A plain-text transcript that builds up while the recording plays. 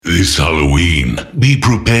This Halloween, be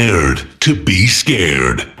prepared to be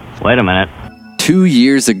scared. Wait a minute. 2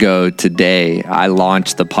 years ago today, I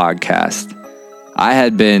launched the podcast. I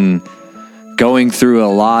had been going through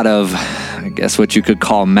a lot of, I guess what you could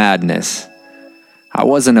call madness. I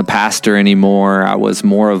wasn't a pastor anymore. I was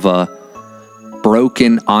more of a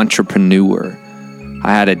broken entrepreneur.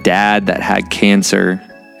 I had a dad that had cancer,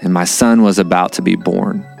 and my son was about to be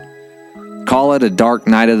born. Call it a dark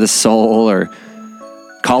night of the soul, or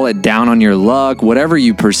call it down on your luck, whatever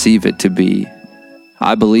you perceive it to be.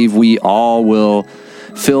 I believe we all will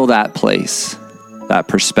fill that place, that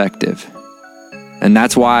perspective. And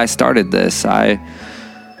that's why I started this. I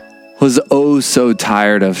was so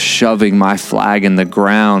tired of shoving my flag in the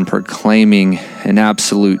ground, proclaiming an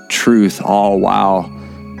absolute truth, all while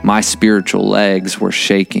my spiritual legs were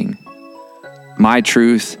shaking. My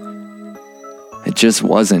truth, it just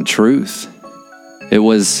wasn't truth. It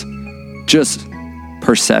was just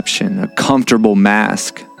perception, a comfortable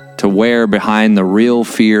mask to wear behind the real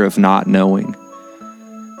fear of not knowing.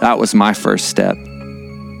 That was my first step,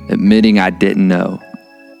 admitting I didn't know.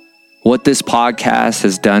 What this podcast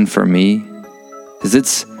has done for me is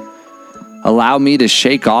it's allowed me to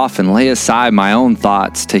shake off and lay aside my own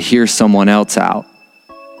thoughts to hear someone else out,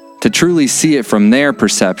 to truly see it from their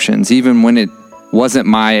perceptions, even when it wasn't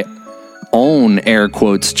my own air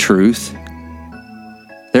quotes truth.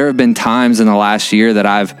 There have been times in the last year that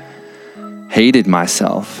I've hated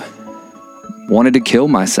myself, wanted to kill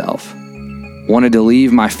myself, wanted to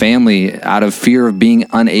leave my family out of fear of being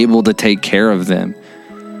unable to take care of them.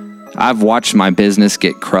 I've watched my business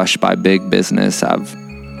get crushed by big business. I've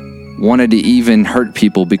wanted to even hurt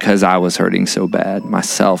people because I was hurting so bad,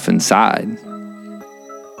 myself inside.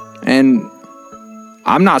 And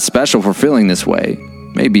I'm not special for feeling this way.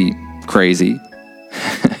 Maybe crazy.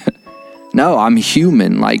 No, I'm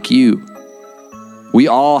human like you. We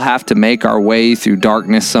all have to make our way through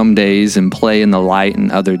darkness some days and play in the light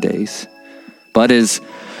in other days. But as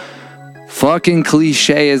fucking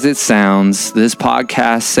cliche as it sounds, this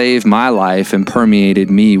podcast saved my life and permeated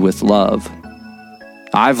me with love.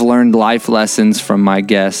 I've learned life lessons from my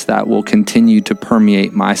guests that will continue to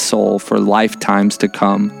permeate my soul for lifetimes to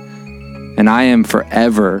come. And I am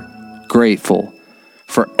forever grateful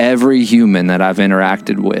for every human that I've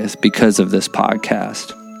interacted with because of this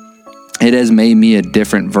podcast. It has made me a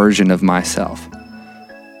different version of myself,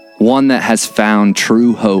 one that has found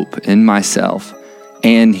true hope in myself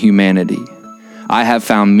and humanity. I have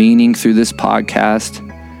found meaning through this podcast,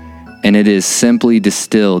 and it is simply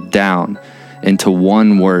distilled down into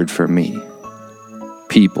one word for me: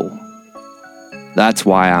 people. That's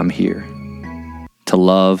why I'm here, to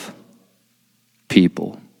love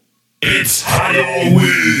people. It's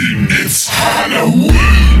Halloween! It's Halloween!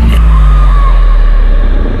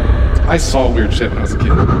 I saw weird shit when I was a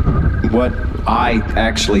kid. What I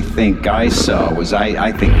actually think I saw was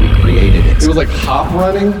I think we created it. It was like hop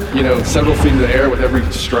running, several feet in the air with every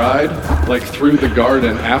stride, like through the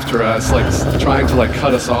garden after us, like trying to like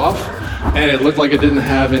cut us off. And it looked like it didn't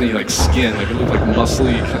have any like skin, like it looked like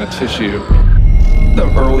muscly kind of tissue. The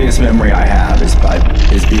earliest memory I have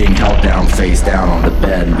is being held down, face down on the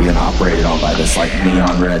bed and being operated on by this like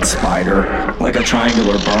neon red spider, like a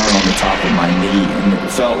triangular burn on the top of my knee, and it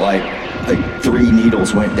felt like 3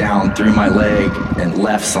 needles went down through my leg and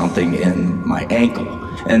left something in my ankle.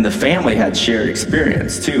 And the family had shared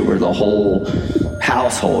experience too, where the whole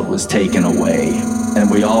household was taken away, and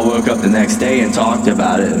we all woke up the next day and talked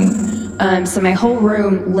about it. And so my whole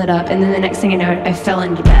room lit up, and then the next thing I know, I fell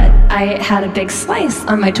into bed. I had a big slice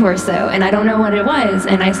on my torso, and I don't know what it was,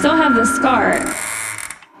 and I still have the scar.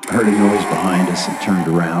 I heard a noise behind us and turned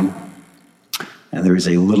around, and there was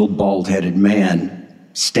a little bald-headed man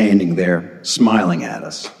standing there, smiling at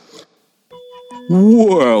us.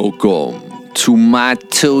 Welcome to my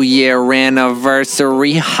 2-year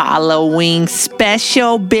anniversary Halloween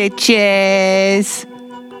special, bitches!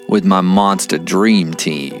 With my monster dream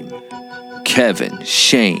team. Kevin,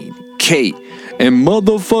 Shane, Kate, and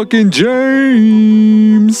motherfucking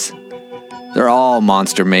James. They're all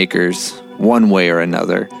monster makers, one way or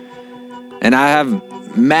another. And I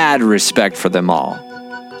have mad respect for them all.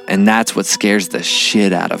 And that's what scares the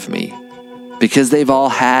shit out of me. Because they've all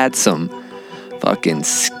had some fucking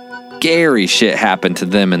scary shit happen to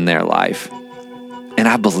them in their life. And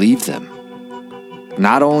I believe them.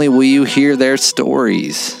 Not only will you hear their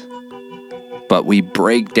stories, but we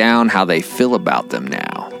break down how they feel about them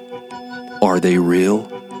now. Are they real?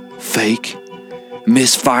 Fake?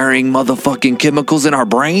 Misfiring motherfucking chemicals in our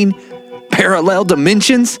brain? Parallel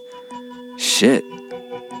dimensions? Shit.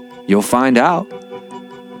 You'll find out.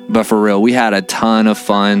 But for real, we had a ton of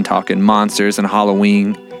fun talking monsters and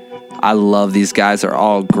Halloween. I love these guys. They're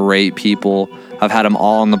all great people. I've had them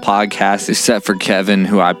all on the podcast, except for Kevin,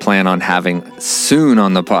 who I plan on having soon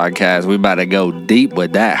on the podcast. We about to go deep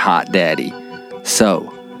with that hot daddy.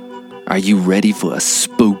 So, are you ready for a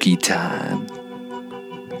spooky time?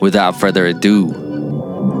 Without further ado,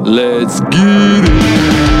 let's get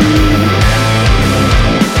it!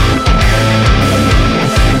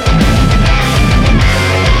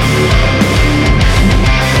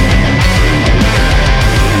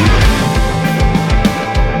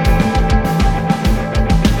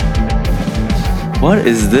 What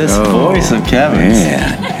is this voice of Kevin's?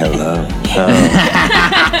 Man, hello.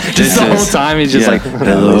 Just the whole time he's just like,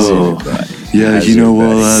 hello. Yeah, you know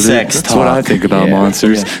what? Sex That's what I think about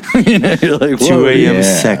monsters. You know, you're like, 2 a.m.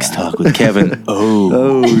 sex talk with Kevin.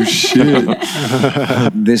 Oh, shit.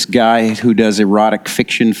 This guy who does erotic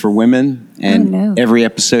fiction for women, and every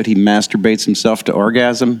episode he masturbates himself to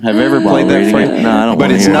orgasm. Have you ever played that for you? No, I don't.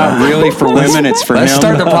 But it's not really for women. It's for him. Let's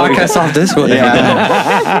start the podcast off this way.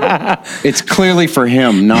 Yeah. It's clearly for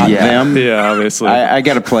him, not them. Yeah, obviously. I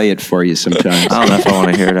got to play it for you sometimes. I don't know if I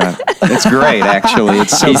want to hear that. It's great, actually.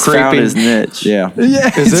 It's so He's creepy. found his niche. Yeah.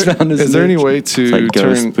 Is there any way to like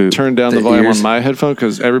ghost poop. turn down the The volume ears. on my headphone?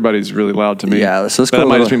 Because everybody's really loud to me. Yeah, so let's That go a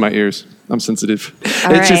might little- just be my ears. I'm sensitive.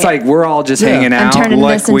 It's just like we're all just hanging I'm out. turning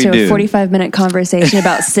like this we into do. a 45-minute conversation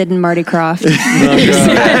about Sid and Marty Croft. The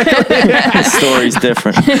story's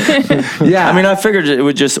different. Yeah. I mean, I figured it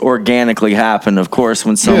would just organically happen. Of course,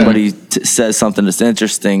 when somebody says something that's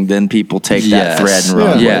interesting, then people take that Yes. thread and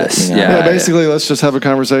run with Yes. it. You know? Yeah. Yeah, basically, let's just have a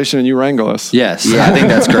conversation and you wrangle us. Yes, I think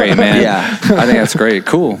that's great, man. Yeah. I think that's great.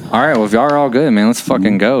 Cool. All right, well, if y'all are all good, man, let's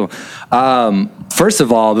fucking go. First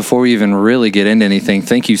of all, before we even really get into anything,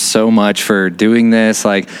 thank you so much for doing this.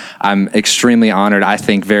 Like, I'm extremely honored. I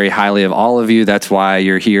think very highly of all of you. That's why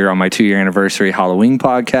you're here on my 2-year anniversary Halloween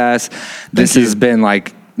podcast. This has been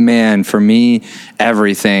like, man, for me,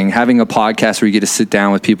 everything. Having a podcast where you get to sit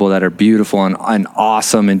down with people that are beautiful and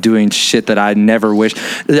awesome and doing shit that I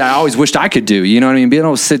always wished I could do. You know what I mean? Being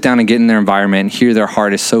able to sit down and get in their environment and hear their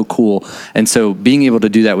heart is so cool. And so being able to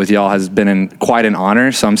do that with y'all has been quite an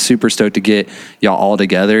honor. So I'm super stoked to get y'all all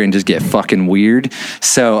together and just get fucking weird.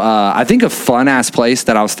 So I think a fun ass place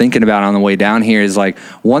that I was thinking about on the way down here is like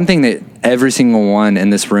one thing that every single one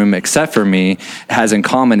in this room, except for me, has in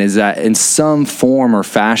common is that in some form or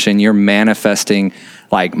fashion, you're manifesting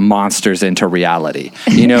like monsters into reality,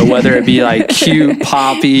 you know, whether it be like cute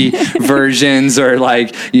poppy versions or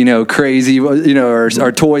like, you know, crazy, you know,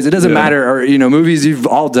 or toys, it doesn't matter, or, you know, movies, you've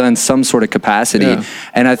all done some sort of capacity. Yeah.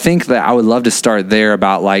 And I think that I would love to start there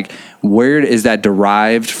about like, where is that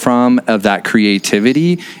derived from of that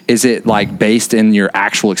creativity? Is it like based in your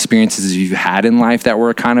actual experiences you've had in life that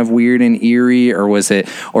were kind of weird and eerie, or is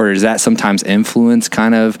that sometimes influence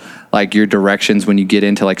kind of like your directions when you get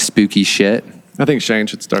into like spooky shit? I think Shane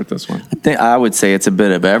should start this one. I would say it's a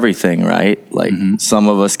bit of everything, right? Like some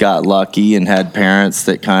of us got lucky and had parents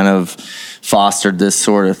that kind of fostered this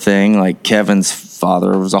sort of thing. Like Kevin's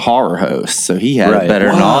father was a horror host, so he had it better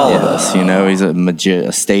than all of us. You know, he's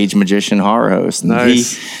a stage magician, horror host. And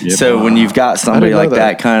Nice. So when you've got somebody like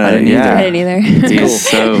that kind of, I didn't either.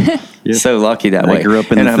 he's so lucky that way. I grew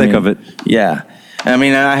up in the thick of it. Yeah. I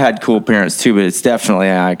mean, I had cool parents too, but it's definitely,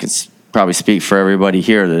 I could probably speak for everybody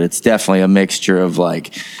here that it's definitely a mixture of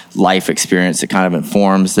like life experience that kind of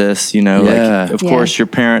informs this, you know. Yeah. Like, of course your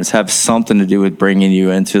parents have something to do with bringing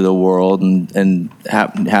you into the world and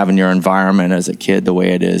having your environment as a kid the way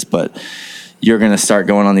it is, but you're going to start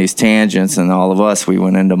going on these tangents, and all of us, we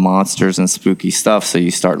went into monsters and spooky stuff, so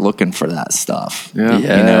you start looking for that stuff. Yeah. You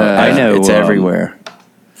know, I know, it's everywhere.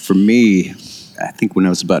 For me, I think when I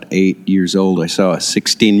was about 8 years old, I saw a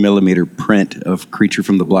 16 millimeter print of Creature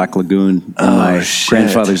from the Black Lagoon in my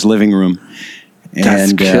grandfather's living room.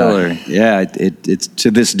 That's killer. It's to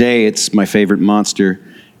this day, it's my favorite monster.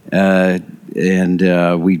 Shane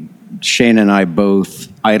and I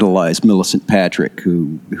both idolize Millicent Patrick,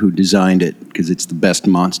 who designed it, because it's the best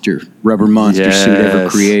rubber monster suit ever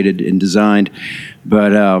created and designed.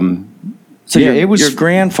 But So it was your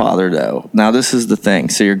grandfather, though. Now, this is the thing.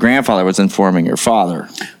 So your grandfather was informing your father.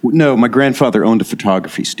 No, my grandfather owned a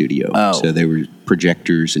photography studio. Oh. So there were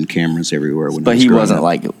projectors and cameras everywhere. But he wasn't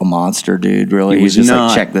like a monster dude, really. He was just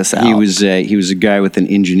like, check this out. He was a guy with an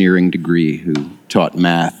engineering degree who taught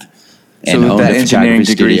math. So and with owned that a engineering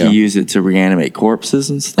photography degree, studio. he used it to reanimate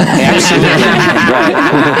corpses and stuff.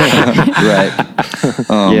 Right.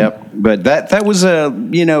 Yep. But that was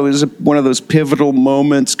one of those pivotal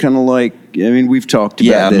moments, kind of like, I mean, we've talked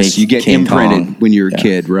about this. You get King imprinted Kong. when you're a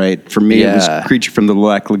kid, right? For me, it was Creature from the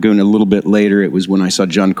Black Lagoon. A little bit later, it was when I saw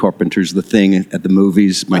John Carpenter's The Thing at the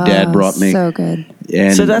movies. My dad brought me. So good.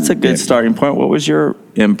 And So that's a good starting point. What was your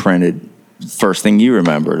imprinted first thing you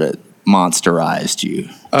remember that monsterized you,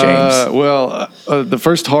 James? The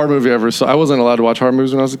first horror movie I ever saw, I wasn't allowed to watch horror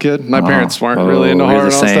movies when I was a kid. My parents weren't really into horror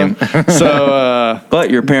and all that stuff. So, but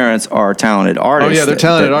your parents are talented artists. Oh yeah, they're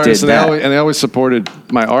talented artists, did and they always supported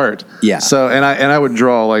my art. Yeah. So and I would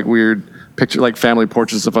draw like weird picture, like family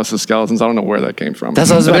portraits of us as skeletons. I don't know where that came from. That's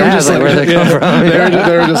what I was about to ask, like, where they come from.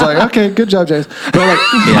 They were just like, okay, good job, James. But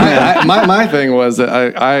like, my thing was that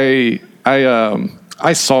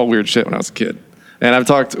I saw weird shit when I was a kid. And I've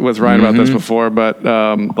talked with Ryan about this before, but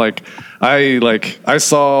I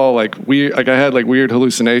saw weird, I had weird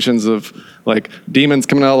hallucinations of demons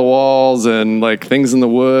coming out of the walls and things in the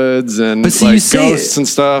woods and ghosts and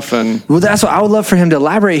stuff. And well, that's what I would love for him to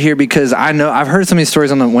elaborate here, because I know I've heard some of these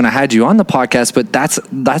stories when I had you on the podcast, but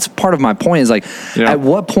that's part of my point is at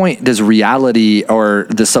what point does reality or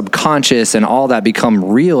the subconscious and all that become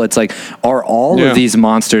real? It's are all of these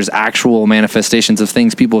monsters actual manifestations of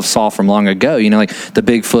things people have saw from long ago? The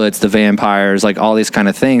Bigfoots, the vampires, all these kind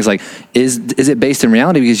of things. Is it based in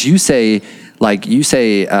reality? Because you say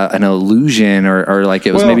an illusion or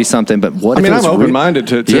it was maybe something, but what if it was I'm open-minded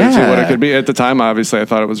to what it could be. At the time, obviously, I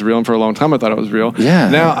thought it was real, and for a long time, I thought it was real. Yeah.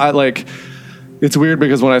 Now, it's weird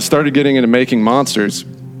because when I started getting into making monsters,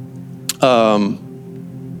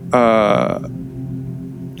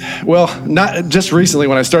 not just recently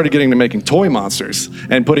when I started getting to making toy monsters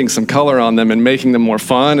and putting some color on them and making them more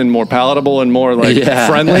fun and more palatable and more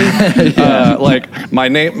friendly. My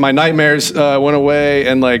nightmares went away,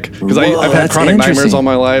 and because I've had chronic nightmares all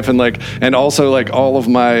my life, and also all of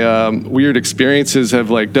my weird experiences have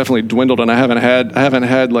definitely dwindled, and I haven't had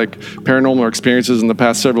paranormal experiences in the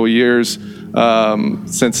past several years.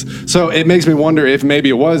 So it makes me wonder if maybe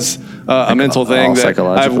it was a mental thing that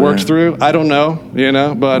I've worked through. I don't know,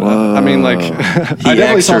 but I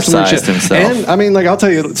definitely saw some weird shit. Himself. And I'll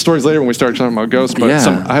tell you stories later when we start talking about ghosts. But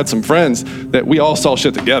I had some friends that we all saw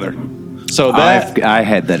shit together. So that I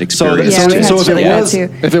had that experience.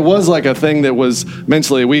 If it was a thing that was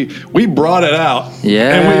mentally, we brought it out.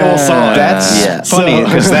 Yeah, and we all saw it. That's funny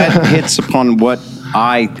because that hits upon what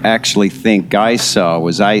I actually think I saw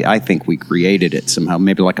was I think we created it somehow,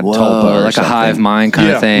 maybe like a tulpa or like something. a hive mind kind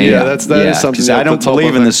of thing. Yeah, that is something. I don't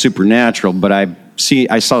believe in the supernatural, but I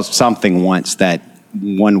saw something once that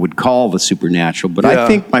one would call the supernatural, but I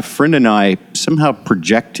think my friend and I somehow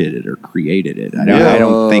projected it or created it. I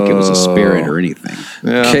don't think it was a spirit or anything.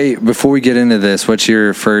 Yeah. Kate, before we get into this, what's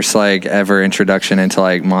your first ever introduction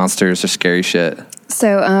into monsters or scary shit?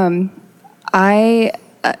 So my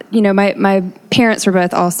parents were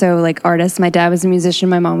both also artists. My dad was a musician,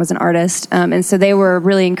 my mom was an artist, and so they were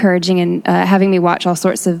really encouraging and having me watch all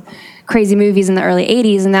sorts of crazy movies in the early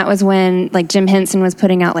 80s, and that was when Jim Henson was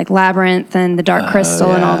putting out Labyrinth and The Dark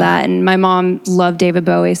Crystal and all that, and my mom loved David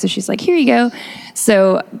Bowie, so she's like, here you go.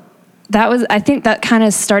 So I think that kind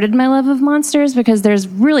of started my love of monsters, because there's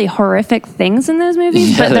really horrific things in those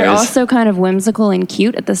movies, but they're also kind of whimsical and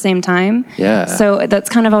cute at the same time. Yeah. So that's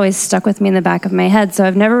kind of always stuck with me in the back of my head. So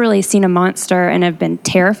I've never really seen a monster and have been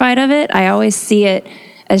terrified of it. I always see it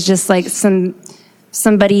as just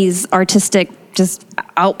somebody's artistic just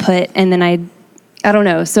output, and then I don't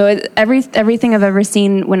know. So everything I've ever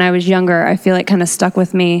seen when I was younger, I feel kind of stuck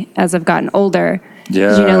with me as I've gotten older.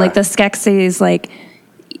 Yeah. The Skeksis,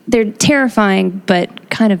 they're terrifying, but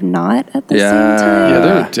kind of not at the same time. Yeah,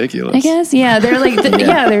 they're ridiculous. I guess. Yeah, they're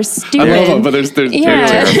they're stupid. I love them, but they're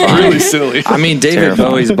really silly. David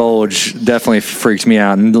Bowie's bulge definitely freaked me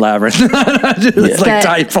out in Labyrinth.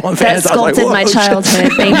 Tight pants. That sculpted my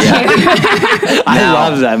childhood. Thank you. I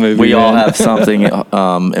love that movie. We all have something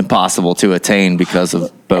impossible to attain because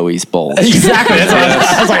of Bowie's bulge. Exactly. That's what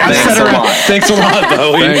I was like, thanks a lot,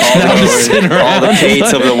 Bowie. All the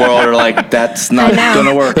Kates of the world are that's not going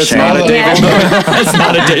to work. That's not a David Bowie. That's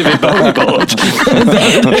not a David Bowie bulge.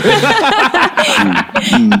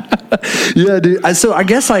 Yeah, dude. So I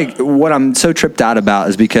guess what I'm so tripped out about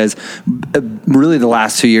is because really the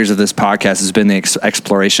last 2 years of this podcast has been the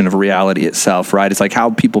exploration of reality itself, right? It's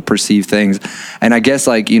how people perceive things. And I guess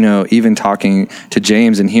even talking to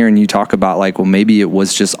James and hearing you talk about well, maybe it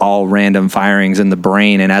was just all random firings in the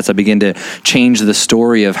brain. And as I begin to change the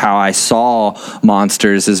story of how I saw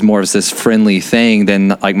monsters as more of this friendly thing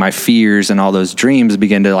than my fears and all those dreams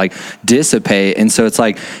begin to like dissipate. And so it's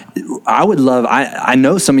like, I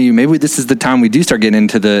know some of you, maybe this is the time we do start getting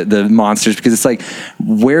into the monsters, because it's like,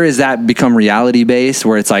 where is that become reality based,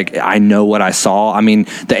 where it's like, I know what I saw. I mean,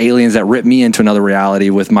 the aliens that ripped me into another reality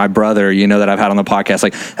with my brother, that I've had on the podcast,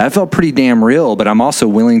 like that felt pretty damn real, but I'm also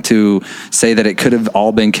willing to say that it could have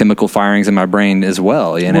all been chemical firings in my brain as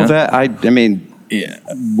well, Well,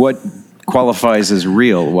 what qualifies as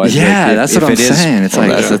real? That's what I'm saying. It's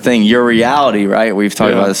that's the thing. Your reality, right? We've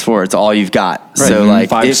talked about this before. It's all you've got. Right. So like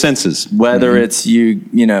five senses. Whether it's you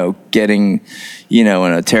getting, in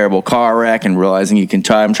a terrible car wreck and realizing you can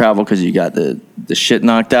time travel because you got the shit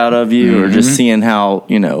knocked out of you, or just seeing how,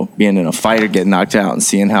 being in a fight or getting knocked out and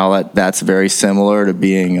seeing how that's very similar to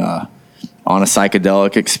being on a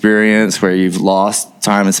psychedelic experience where you've lost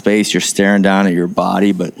time and space. You're staring down at your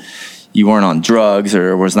body, but you weren't on drugs, or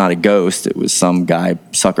it was not a ghost. It was some guy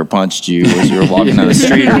sucker punched you as you were walking down the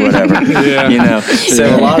street or whatever.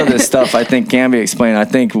 So a lot of this stuff I think can be explained. I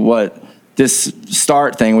think what this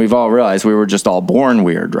start thing, we've all realized we were just all born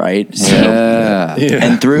weird, right? So,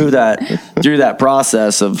 and through that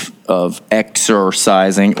process of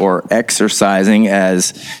exercising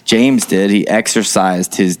as James did, he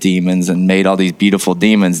exorcised his demons and made all these beautiful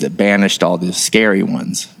demons that banished all the scary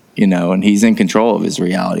ones. And he's in control of his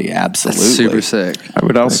reality. Absolutely. That's super sick. I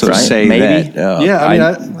would also say maybe. that.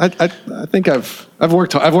 I think I've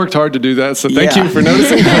worked hard to do that. So thank you for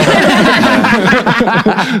noticing.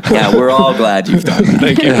 Yeah, we're all glad you've done that.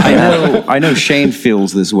 Thank you. I know Shane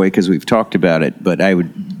feels this way because we've talked about it, but I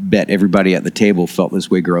would bet everybody at the table felt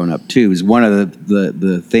this way growing up too. It was one of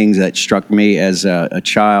the things that struck me as a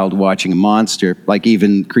child watching a monster, like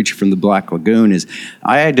even Creature from the Black Lagoon, is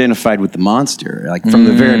I identified with the monster. Like from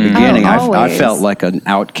the very beginning, I felt like an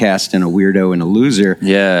outcast and a weirdo and a loser.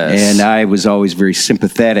 Yes. And I was always very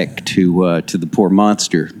sympathetic to the poor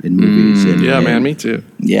monster in movies. Man, me too.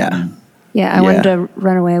 Yeah. Yeah, I wanted to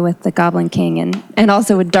run away with the Goblin King, and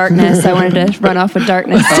also with Darkness. I wanted to run off with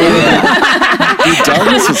Darkness too. Dude,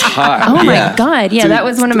 Darkness is hot. Oh my God. Yeah, dude, that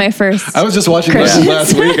was one of my first. I was just watching that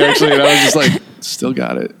last week, actually, and I was just like, still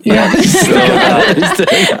got it. Yeah. Still got it.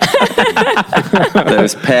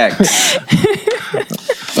 Those pecs.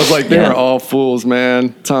 I was like, they were all fools,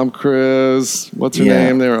 man. Tom Cruise, what's her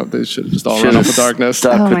name? They should have just all run off with Darkness.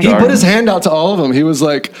 He put his hand out to all of them. He was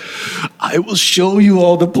like, I will show you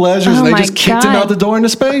all the pleasures. And they just kicked him out the door into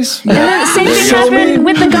space. Yeah. Same thing happened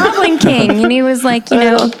with the Goblin King. And he was like,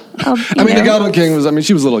 the Goblin King was,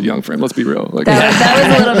 she was a little young for him. Let's be real. Like, that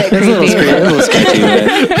was a little bit creepy.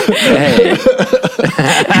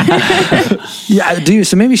 Yeah, dude.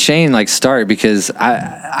 So maybe Shane, start, because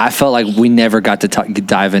I felt like we never got to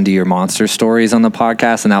dive into your monster stories on the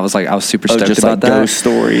podcast, and I was super stoked about that. Ghost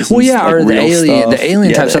stories. Well, or the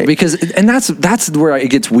alien type stuff. Because, and that's where it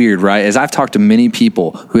gets weird, right? Is I've talked to many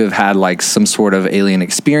people who have had some sort of alien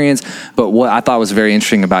experience, but what I thought was very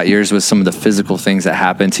interesting about yours was some of the physical things that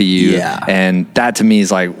happened to you, and that to me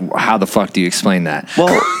is how the fuck do you explain that?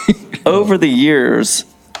 Well, over the years,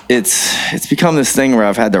 it's become this thing where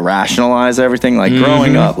I've had to rationalize everything.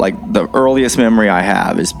 Growing up, the earliest memory I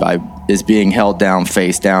have is being held down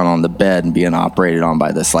face down on the bed and being operated on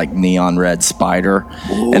by this neon red spider.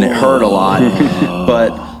 Whoa. And it hurt a lot. But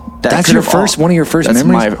that's one of your first memories?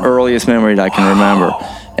 That's my earliest memory that I can remember.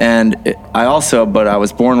 And I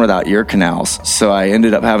was born without ear canals, so I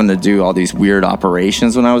ended up having to do all these weird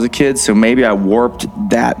operations when I was a kid. So maybe I warped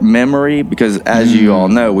that memory, because as you all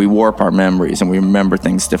know, we warp our memories and we remember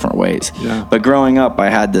things different ways. Yeah. But growing up, I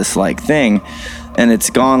had this thing, and it's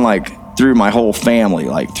gone through my whole family,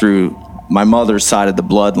 through my mother's side of the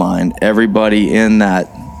bloodline. Everybody in that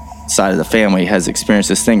side of the family has experienced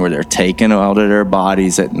this thing where they're taken out of their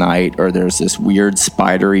bodies at night, or there's this weird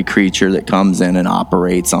spidery creature that comes in and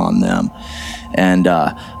operates on them. And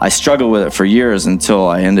I struggled with it for years until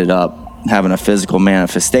I ended up having a physical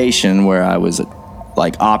manifestation where I was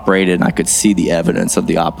operated, and I could see the evidence of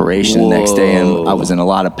the operation the next day, and I was in a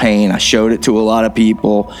lot of pain. I showed it to a lot of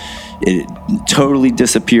people. It totally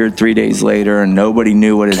disappeared 3 days later, and nobody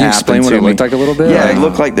knew what had happened to me. Can you explain what it looked like a little bit? Yeah, it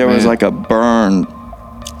looked like there was a burn,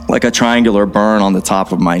 like a triangular burn on the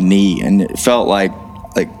top of my knee, and it felt like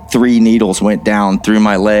 3 needles went down through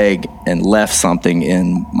my leg and left something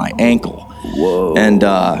in my ankle. Whoa! And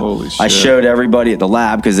I showed everybody at the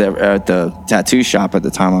lab, because at the tattoo shop at the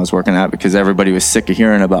time I was working at, because everybody was sick of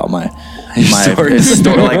hearing about my story.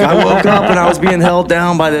 I woke up and I was being held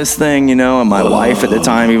down by this thing, and my wife at the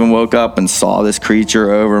time even woke up and saw this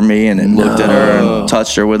creature over me, and it looked at her and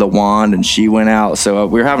touched her with a wand, and she went out. So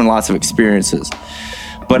we were having lots of experiences.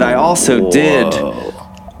 But I also did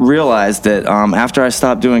realize that after I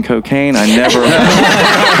stopped doing cocaine, I never...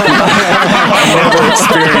 never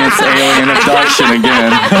experienced alien abduction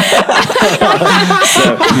again.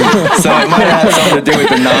 so it might have something to do with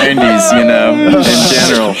the 90s, in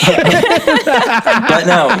general. But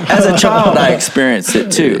no, as a child, I experienced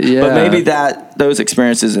it too. Yeah. But maybe those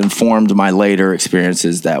experiences informed my later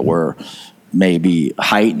experiences that were maybe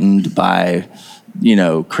heightened by,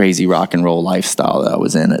 crazy rock and roll lifestyle that I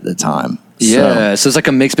was in at the time. Yeah, so it's like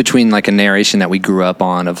a mix between like a narration that we grew up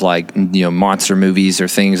on of like, monster movies or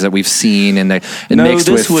things that we've seen, and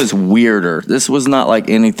this was weirder. This was not like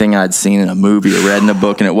anything I'd seen in a movie or read in a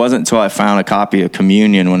book, and it wasn't until I found a copy of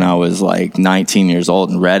Communion when I was like 19 years old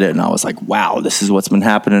and read it, and I was like, wow, this is what's been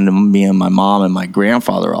happening to me and my mom and my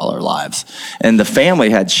grandfather all our lives. And the family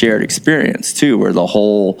had shared experience too, where the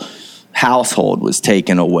whole household was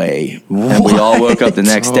taken away, and we all woke up the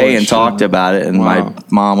next day and talked about it, and my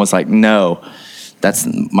mom was like, no, that's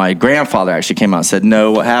my grandfather actually came out and said,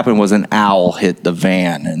 no, what happened was an owl hit the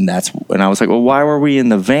van, and I was like, well, why were we in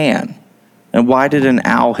the van, and why did an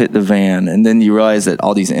owl hit the van? And then you realize that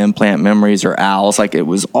all these implant memories are owls. Like, it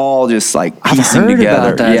was all just like piecing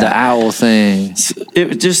together. About that, the owl thing.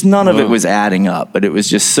 It just, none of it was adding up, but it was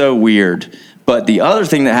just so weird. But the other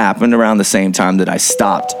thing that happened around the same time that I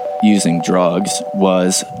stopped using drugs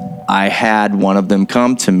was I had one of them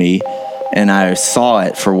come to me, and I saw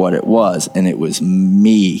it for what it was, and it was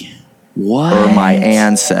me. What? Or my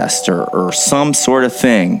ancestor or some sort of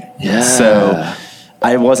thing. Yeah. So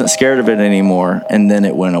I wasn't scared of it anymore, and then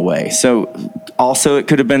it went away. So also it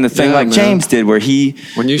could have been the thing like James did, where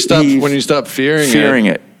when you stop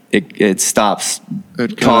fearing it stops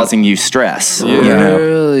causing you stress. Yeah.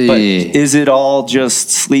 Really? But is it all just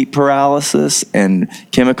sleep paralysis and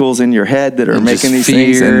chemicals in your head that are making these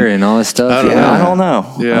things and all this stuff? I don't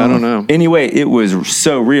know. Yeah, I don't know. Anyway, it was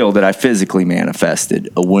so real that I physically manifested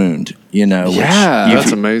a wound.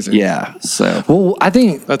 That's amazing. Yeah. So, well, I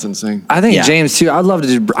think that's insane. I think James too. I'd love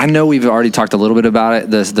to. I know we've already talked a little bit about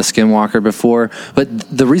it, the Skinwalker before, but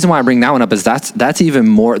the reason why I bring that one up is that's even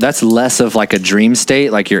more. That's less of like a dream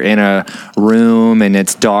state. Like you're in a room and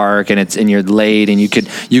it's dark and you're laid, and you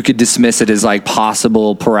could dismiss it as like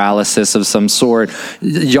possible paralysis of some sort.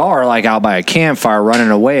 Y'all are like out by a campfire running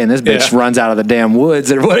away, and this bitch runs out of the damn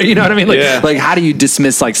woods, or what? You know what I mean? Like how do you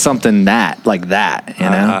dismiss like something like that? You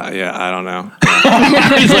know? I don't know.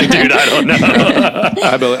 He's like, dude, I don't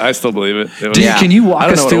know. I still believe it. Can you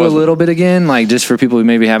walk us through a little bit again, like just for people who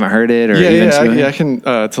maybe haven't heard it? Or I can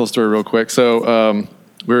tell a story real quick. So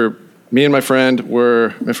me and my friend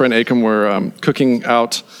Acom were cooking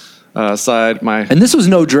outside my. And this was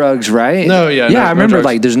no drugs, right? No, yeah. Yeah, I remember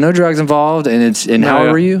like there's no drugs involved, and how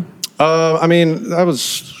old were you? I mean, I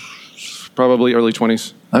was probably early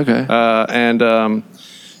 20s. Okay.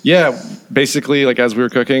 Basically, like as we were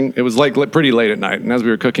cooking, it was like pretty late at night, and as we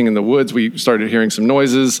were cooking in the woods, we started hearing some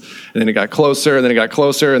noises, and then it got closer, and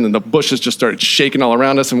then the bushes just started shaking all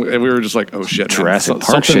around us, and we were just like, oh shit, Jurassic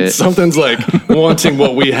Park shit. Something's like wanting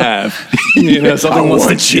what we have, something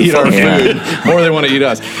wants to eat our food, or they want to eat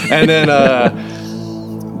us, and then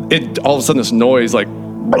all of a sudden this noise, like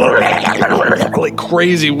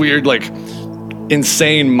crazy weird, like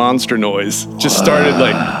insane monster noise, just started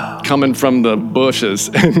like coming from the bushes,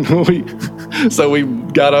 and we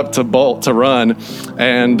got up to run,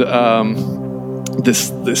 and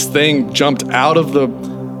this thing jumped out of the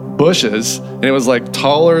bushes, and it was like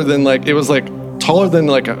taller than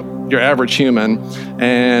your average human,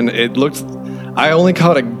 and it looked. I only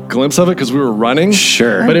caught a glimpse of it because we were running.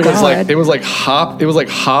 Sure, but it was like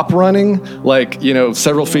hop running, like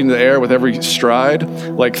several feet in the air with every stride,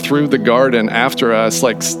 like through the garden after us,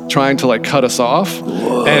 like trying to like cut us off.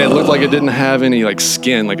 Whoa. And it looked like it didn't have any like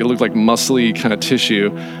skin, like it looked like muscly kind of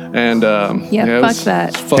tissue. And fuck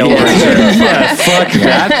that. Fuck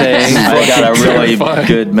that thing. I got a really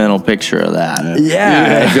good mental picture of that.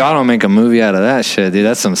 Yeah. If y'all don't make a movie out of that shit, dude,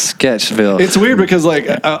 that's some Sketchville. It's weird because like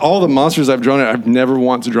all the monsters I've drawn, I've never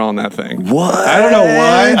want to draw on that thing. What? I don't know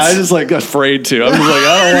why. I just like afraid to. I'm just like,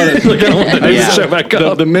 I don't want to show back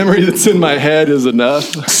up. The memory that's in my head is enough.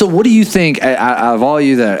 So what do you think, out of all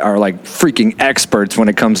you that are like freaking experts when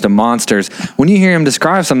it comes to monsters, when you hear him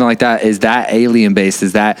describe something like that, is that alien based?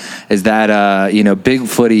 Is that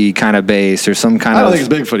Bigfooty kind of based, or some kind of? I don't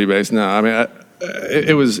think it's Bigfooty based. No, I mean.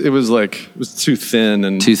 It was too thin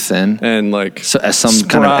and like some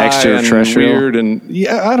kind of extraterrestrial, weird, and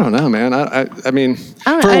I don't know, man. I mean,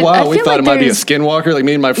 for a while we thought it might be a skinwalker. Like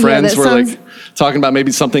me and my friends were like talking about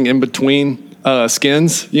maybe something in between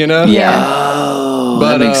skins, Yeah.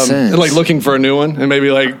 But that makes sense. like looking for a new one and maybe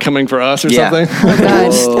like coming for us or something. Oh,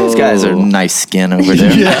 gosh. Those guys are nice skin over there.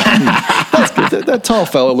 That's good. that tall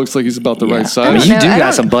fellow looks like he's about the right size. I mean, you do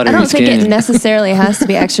got some buttery I don't think skin. it necessarily has to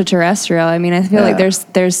be extraterrestrial. I mean, I feel like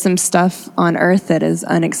there's some stuff on Earth that is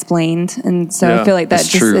unexplained, and so I feel like that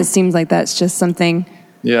true. it seems like that's just something.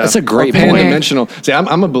 Yeah, that's a great point. point. Pan-dimensional. See,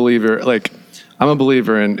 I'm a believer. Like, I'm a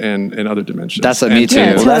believer in other dimensions. That's me too.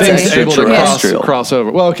 Yeah, Well, that's Things able to extraterrestrial. cross over.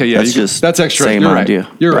 Well, okay, yeah, That's just that's extra. same You're idea.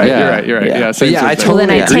 right. You're right. Yeah. You're right. Yeah. Yeah, same Yeah, I thing. Well, then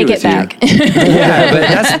I Totally take it agree with back. Yeah,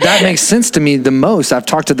 but that makes sense to me the most. I've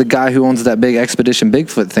talked to the guy who owns that big Expedition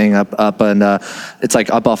Bigfoot thing up and it's like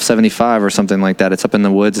up off 75 or something like that. It's up in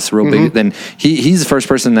the woods. It's real big. Then he's the first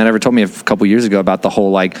person that ever told me a couple years ago about the whole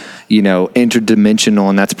like, you know, interdimensional,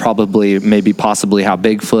 and that's probably maybe possibly how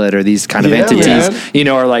Bigfoot or these kind of entities, man. you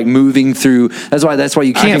know, are like moving through. That's why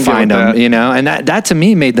you can't can get find with them, that. you know, and that to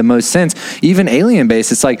me made the most sense. Even alien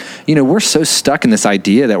based, it's like, you know, we're so stuck in this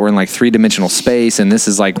idea that we're in like 3-dimensional space and this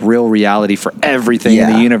is like real reality for everything in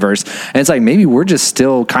the universe. And it's like maybe we're just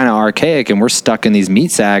still kind of archaic and we're stuck in these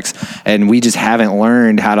meat sacks and we just haven't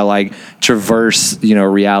learned how to like traverse, you know,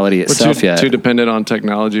 reality itself yet. Too dependent on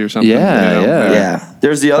technology or something. Yeah, you know? Yeah.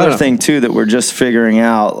 There's the other thing too that we're just figuring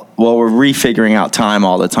out. Well, we're refiguring out time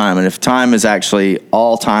all the time. And if time is actually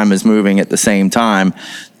all time is moving at the same time,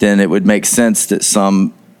 then it would make sense that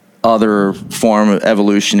some other form of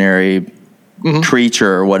evolutionary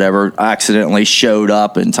creature or whatever accidentally showed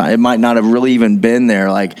up in time. It might not have really even been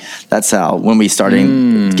there. Like that's how when we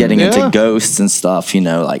started getting into ghosts and stuff, you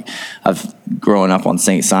know, like I've growing up on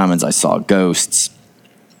St. Simon's, I saw ghosts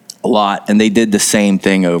a lot, and they did the same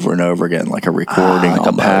thing over and over again, like a recording, like a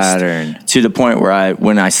almost. pattern. To the point where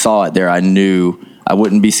when I saw it there, I knew I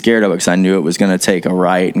wouldn't be scared of it because I knew it was going to take a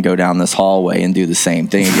right and go down this hallway and do the same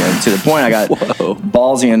thing again. To the point I got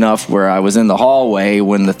ballsy enough where I was in the hallway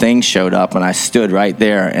when the thing showed up, and I stood right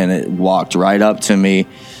there, and it walked right up to me,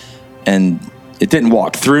 and it didn't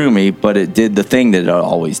walk through me, but it did the thing that it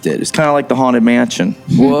always did. It's kind of like the Haunted Mansion.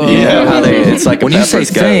 Whoa. You know how it's like when a you say Pepper's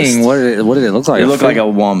thing, ghost. what did it look like? It looked like a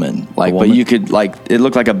woman, like, but you could like it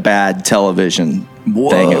looked like a bad television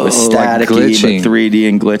thing. It was like staticky, glitching. but 3D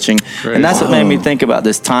and glitching, and that's what made me think about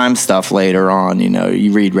this time stuff later on. You know,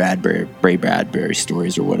 you read Ray Bradbury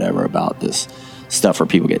stories or whatever about this stuff where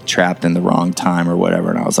people get trapped in the wrong time or whatever,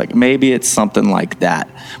 and I was like, maybe it's something like that.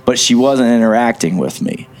 But she wasn't interacting with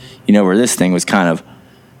me, you know, where this thing was kind of.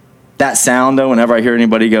 That sound, though, whenever I hear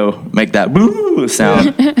anybody go make that boo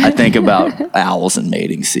sound, I think about owls in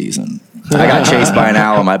mating season. I got chased by an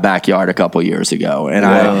owl in my backyard a couple years ago, and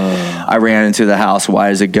I ran into the house white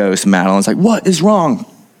as a ghost. Madeline's like, "What is wrong?"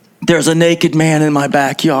 There's a naked man in my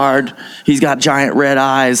backyard. He's got giant red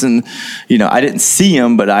eyes, and you know I didn't see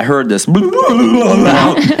him, but I heard this, and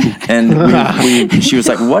she was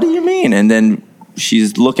like, "What do you mean?" And then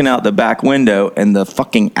she's looking out the back window, and the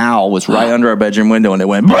fucking owl was right under our bedroom window, and it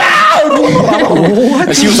went.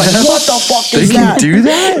 And she was like, "What the fuck is that?" They can do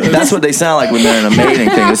that? That's what they sound like when they're in a mating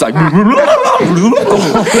thing. It's like,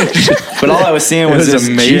 but all I was seeing was this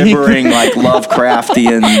gibbering, like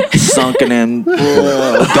Lovecraftian, sunken in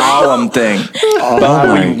Gollum thing.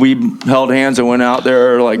 But we held hands and went out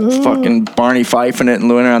there like fucking Barney Fifing it and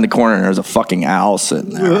went around the corner, and there was a fucking owl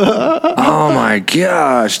sitting there. Oh my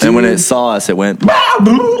gosh! Dude. And when it saw us, it went. Well,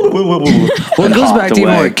 it goes back to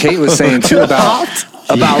even what Kate was saying too about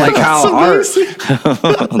like how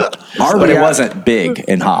but it wasn't big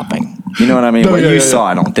and hopping. You know what I mean? What you saw,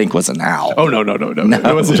 I don't think was an owl. Oh no.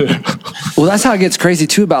 It wasn't. Well, that's how it gets crazy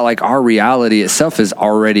too. About like our reality itself is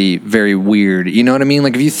already very weird. You know what I mean?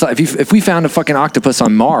 Like if we found a fucking octopus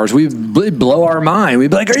on Mars, we'd blow our mind.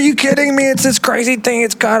 We'd be like, "Are you kidding me? It's this crazy thing.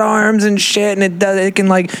 It's got arms and shit, and it can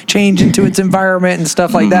like change into its environment and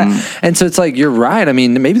stuff like that." And so it's like you're right. I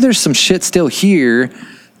mean, maybe there's some shit still here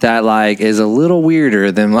that like is a little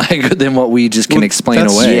weirder than what we just can explain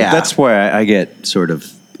away. Yeah. That's why I get sort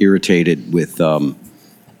of irritated with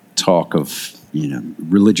talk of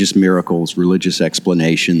religious miracles, religious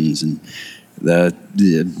explanations, and the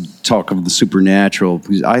talk of the supernatural.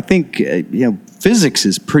 Because I think physics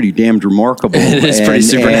is pretty damn remarkable. It is pretty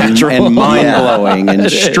supernatural and mind blowing,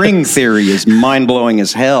 and string theory is mind blowing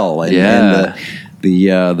as hell. And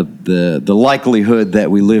the likelihood that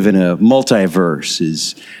we live in a multiverse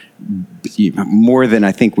is more than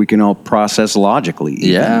I think we can all process logically.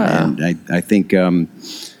 Yeah. And I think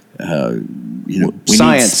We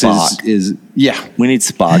science need Spock. is We need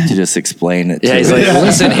Spock to just explain it. Yeah, he's like,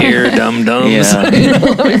 listen here, dum-dums. Yeah.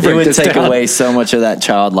 It would take away so much of that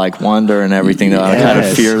childlike wonder and everything. Though I kind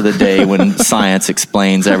of fear the day when science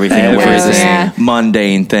explains everything away. This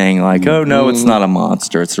mundane thing like, oh no, it's not a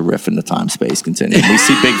monster. It's a riff in the time-space continuum. We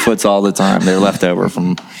see Bigfoots all the time. They're left over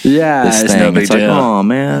from this thing. No big it's like, deal. oh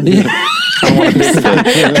man. I want a Bigfoot.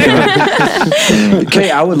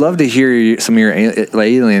 Kate, I would love to hear some of your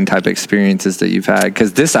alien type experiences that you've had,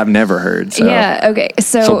 because this I've never heard. So. Yeah. Okay.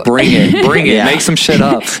 So bring it. Make some shit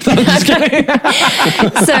up. So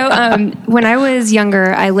when I was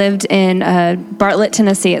younger, I lived in Bartlett,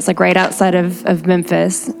 Tennessee. It's like right outside of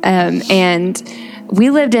Memphis, and we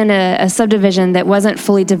lived in a subdivision that wasn't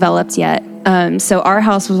fully developed yet. So our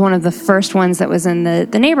house was one of the first ones that was in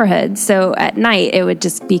the neighborhood. So at night, it would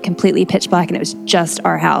just be completely pitch black, and it was just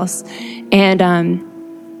our house. And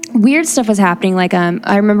weird stuff was happening. Like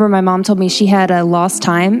I remember my mom told me she had a lost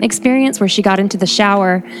time experience where she got into the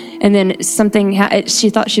shower, and then something she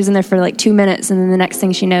thought she was in there for like 2 minutes, and then the next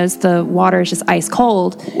thing she knows, the water is just ice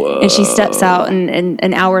cold. Whoa. And she steps out, and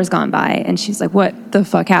an hour's gone by, and she's like, what the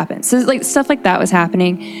fuck happened? So like stuff like that was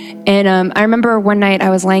happening. And I remember one night I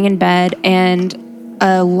was laying in bed, and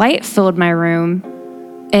a light filled my room,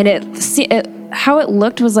 and how it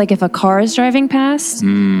looked was like if a car is driving past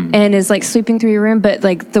and is like sweeping through your room, but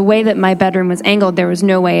like the way that my bedroom was angled, there was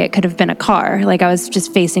no way it could have been a car. Like I was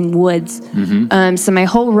just facing woods. So my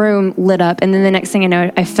whole room lit up, and then the next thing I know,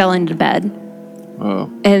 I fell into bed.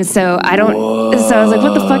 Oh. And so so I was like,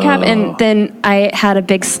 what the fuck happened? And then I had a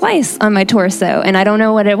big slice on my torso, and I don't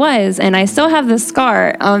know what it was. And I still have this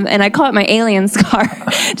scar, and I call it my alien scar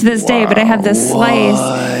to this day, but I have this slice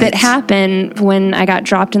that happened when I got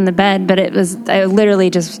dropped in the bed, but I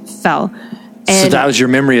literally just fell. And so that was your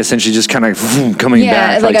memory, essentially, just kind of coming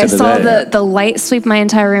back. Yeah, like I saw the the light sweep my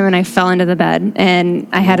entire room, and I fell into the bed, and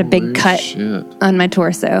I had a big cut on my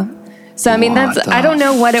torso. So, I mean, I don't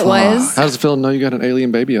know what it was. How does it feel to know you got an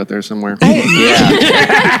alien baby out there somewhere? Like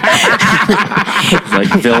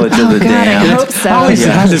Village of the Damned. I hope so. Always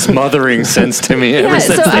had this mothering sense to me.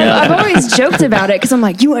 I've always joked about it, because I'm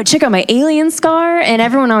like, you want to check out my alien scar? And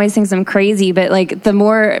everyone always thinks I'm crazy, but like the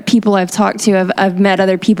more people I've talked to, I've met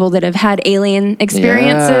other people that have had alien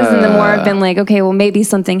experiences, and the more I've been like, okay, well, maybe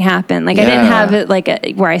something happened. Like I didn't have it like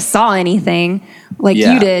where I saw anything like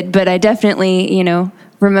you did, but I definitely,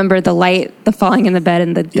 remember the light, the falling in the bed,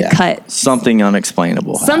 and the cut. Something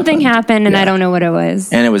unexplainable. Something happened, and I don't know what it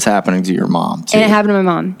was. And it was happening to your mom, too. And it happened to my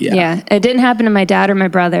mom. Yeah. It didn't happen to my dad or my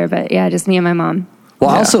brother, but just me and my mom.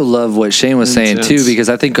 Well, I also love what Shane was saying, too, because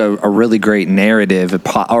I think a really great narrative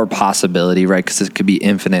or possibility, right, because it could be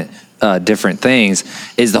infinite different things,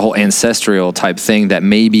 is the whole ancestral type thing that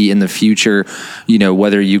maybe in the future,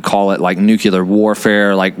 whether you call it like nuclear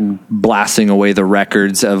warfare, like blasting away the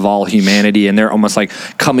records of all humanity, and they're almost like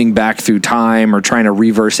coming back through time or trying to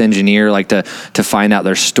reverse engineer, like to find out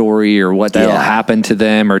their story or what the hell happened to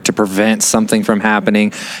them, or to prevent something from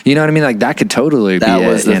happening. You know what I mean? Like that could totally be That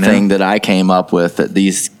was the thing that I came up with, that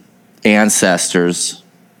these ancestors,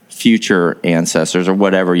 future ancestors, or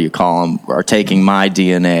whatever you call them, are taking my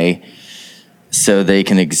DNA so they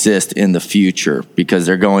can exist in the future, because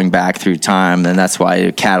they're going back through time. And that's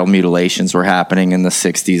why cattle mutilations were happening in the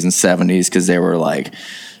 60s and 70s, because they were like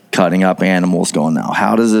cutting up animals, going, now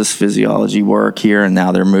how does this physiology work here? And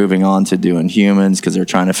now they're moving on to doing humans, because they're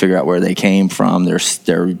trying to figure out where they came from.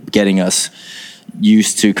 They're getting us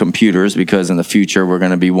used to computers, because in the future we're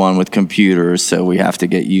going to be one with computers, so we have to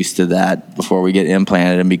get used to that before we get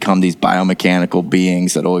implanted and become these biomechanical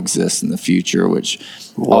beings that will exist in the future, which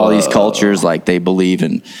all these cultures, like, they believe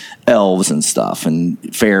in elves and stuff and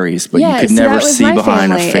fairies, but you could never see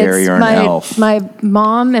behind a fairy or an elf. My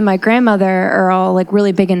mom and my grandmother are all like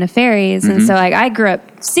really big into fairies, and so like I grew up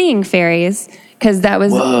seeing fairies, because that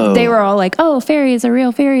was, they were all like, oh, fairies are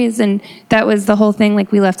real fairies. And that was the whole thing.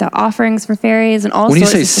 Like, we left out offerings for fairies and all sorts of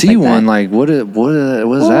stuff. When you say see one, like what is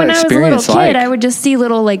that experience like? When I was a little kid, I would just see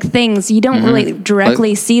little, like, things. You don't really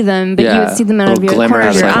directly see them, but you would see them out of your corner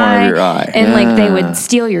of your eye. And, like, they would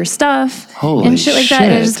steal your stuff and shit like that.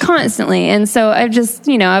 And just constantly. And so I've just,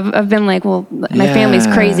 I've been like, well, my family's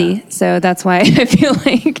crazy. So that's why I feel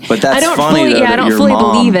like, but that's funny, I don't fully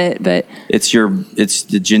believe it, but it's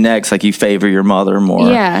the genetics, like you favor your mother more.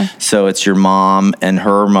 Yeah. So it's your mom and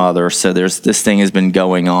her mother. So this thing has been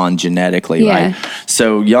going on genetically, right?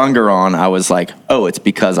 So younger on, I was like, oh, it's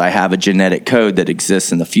because I have a genetic code that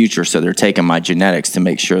exists in the future. So they're taking my genetics to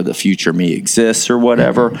make sure the future me exists or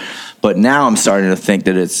whatever. But now I'm starting to think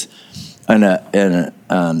that it's an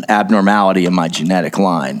abnormality in my genetic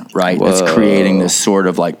line, right? That's creating this sort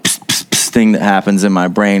of like thing that happens in my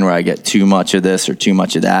brain where I get too much of this or too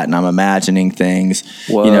much of that, and I'm imagining things.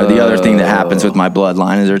 Whoa. You know, the other thing that happens with my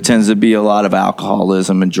bloodline is there tends to be a lot of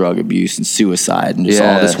alcoholism and drug abuse and suicide and just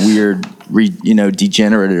all this weird,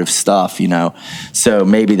 degenerative stuff, So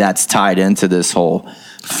maybe that's tied into this whole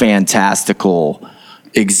fantastical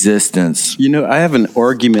existence. I have an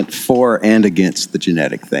argument for and against the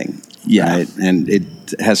genetic thing. Yeah. Right? And it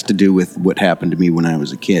has to do with what happened to me when I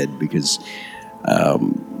was a kid, because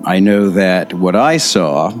I know that what I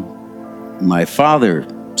saw, my father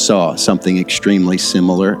saw something extremely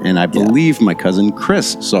similar, and I believe my cousin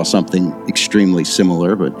Chris saw something extremely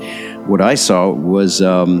similar, but what I saw was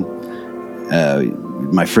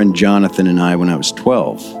my friend Jonathan and I, when I was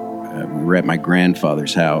 12, we were at my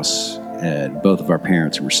grandfather's house. Both of our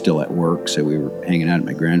parents were still at work, so we were hanging out at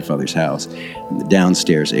my grandfather's house in the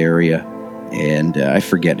downstairs area. And I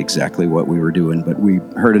forget exactly what we were doing, but we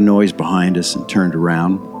heard a noise behind us and turned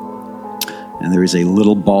around. And there was a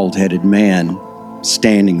little bald-headed man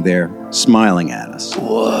standing there smiling at us.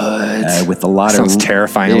 What? With a lot Sounds of...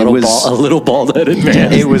 terrifying. A little bald-headed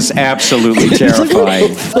man. It was absolutely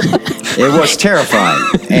terrifying. It was terrifying.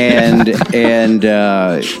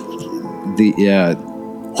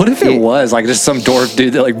 What if it was like just some dwarf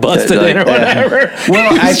dude that busted in or whatever?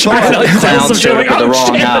 Well, I thought clowns showed up at the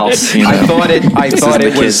wrong house. I thought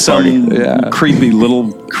it was some creepy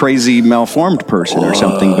little crazy malformed person or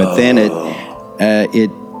something, but then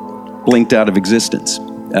it blinked out of existence.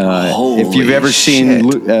 If you've ever seen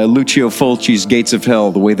Lucio Fulci's Gates of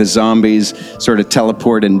Hell, the way the zombies sort of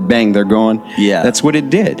teleport and bang, they're gone. Yeah, that's what it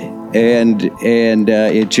did, and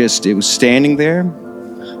it was standing there,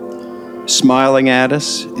 smiling at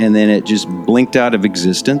us, and then it just blinked out of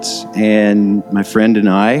existence. And my friend and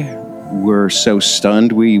I were so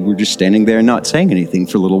stunned, we were just standing there not saying anything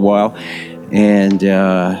for a little while. And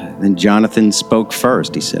then Jonathan spoke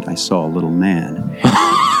first. He said, "I saw a little man."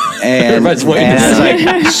 And I was like,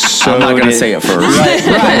 I'm not going to say it first.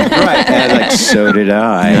 Right. And so did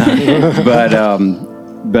I.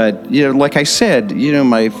 But like I said,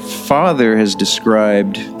 my father has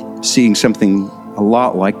described seeing something a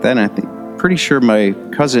lot like that, and I think pretty sure my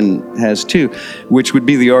cousin has too, which would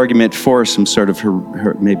be the argument for some sort of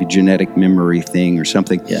her maybe genetic memory thing or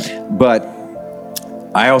something. Yeah. But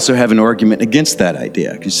I also have an argument against that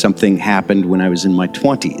idea, because something happened when I was in my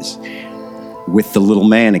 20s with the little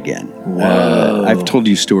man again. I've told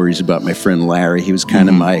you stories about my friend Larry. He was kind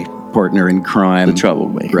of my partner in crime. The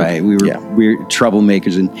troublemaker. Right. We were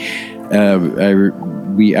troublemakers, and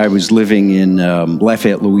I was living in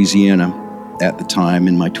Lafayette, Louisiana at the time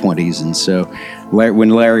in my 20s, and so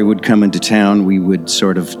when Larry would come into town, we would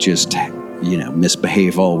sort of just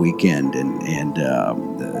misbehave all weekend, and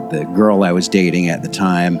the girl I was dating at the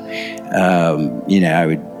time, I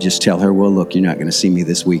would just tell her, well, look, you're not going to see me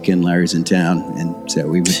this weekend, Larry's in town. And so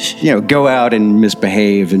we would go out and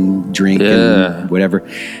misbehave and drink and whatever,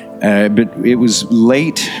 but it was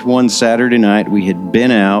late one Saturday night. We had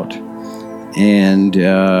been out, and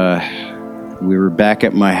we were back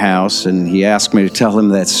at my house, and he asked me to tell him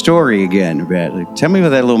that story again. Tell me about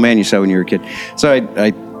that little man you saw when you were a kid. So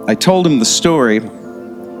I told him the story,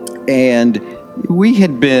 and we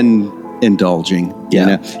had been indulging.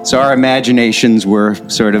 So our imaginations were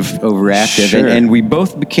sort of overactive, and we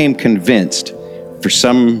both became convinced, for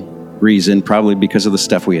some reason, probably because of the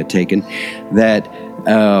stuff we had taken, that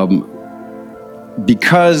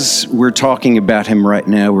because we're talking about him right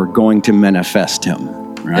now, we're going to manifest him.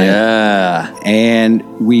 Right? Yeah. And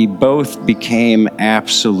we both became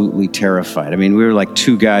absolutely terrified. I mean, we were like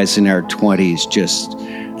two guys in our 20s, just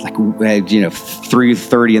like,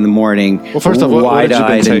 3:30 in the morning. Well, first off, what had you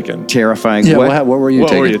been taking? Terrifying. Yeah, what were you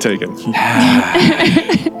taking? What were you taking?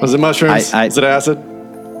 Was it mushrooms? Was it acid?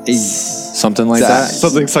 Something like that?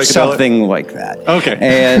 Something psychedelic? Something like that. Okay.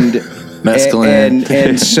 And mescaline,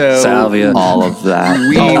 and so salvia, all of that.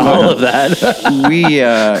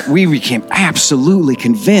 We became absolutely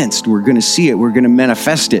convinced we're going to see it, we're going to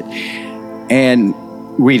manifest it, and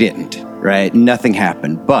we didn't. Right? Nothing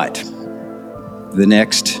happened. But the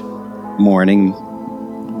next morning,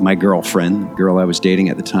 my girlfriend, the girl I was dating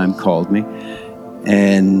at the time, called me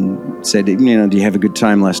and said, do you have a good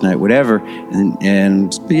time last night? Whatever.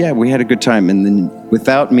 And yeah, we had a good time. And then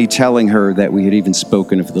without me telling her that we had even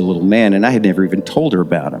spoken of the little man, and I had never even told her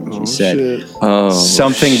about him, she said,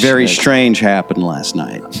 something very strange happened last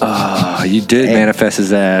night. Oh, you did manifest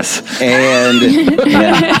his ass. And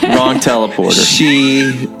wrong teleporter.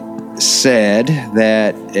 She said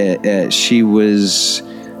that she was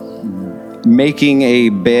making a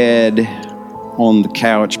bed on the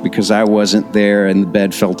couch because I wasn't there and the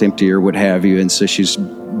bed felt empty or what have you, and so she's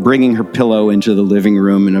bringing her pillow into the living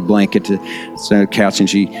room and a blanket to the couch, and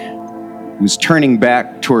she was turning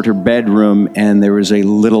back toward her bedroom, and there was a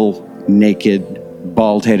little naked,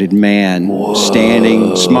 bald-headed man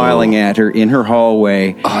standing, smiling at her in her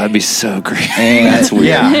hallway. Oh, that'd be so great. And that's weird.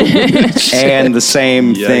 Yeah. And the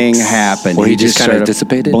same thing happened. Or he just kind sort of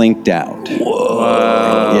dissipated? Blinked out.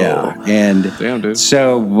 Wow. Yeah. And damn, dude.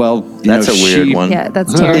 so, well, That's a weird one. Yeah,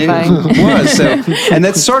 that's terrifying. It was. So, and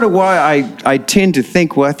that's sort of why I tend to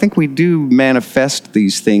think, well, I think we do manifest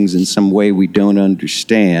these things in some way we don't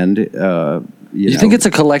understand. You think it's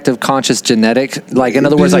a collective conscious genetic? Like, in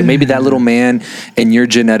other words, like maybe that little man in your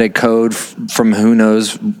genetic code from who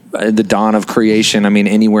knows the dawn of creation. I mean,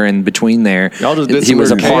 anywhere in between there, Y'all just did he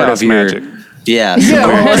was a some part of your. magic. Yeah.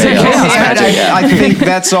 I think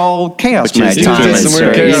that's all chaos magic. time and some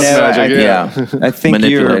weird space. chaos magic, I think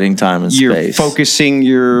Manipulating time and you're space. focusing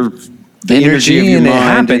your the energy of your and it mind,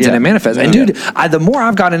 happens and yeah. it manifests. And dude, the more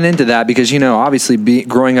I've gotten into that, because obviously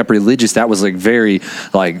growing up religious, that was like very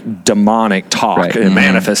like demonic talk Right. and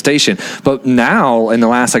manifestation. But now in the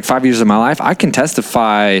last like 5 years of my life, I can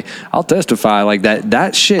testify. I'll testify like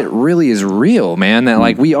that shit really is real, man. That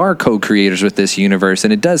like we are co-creators with this universe,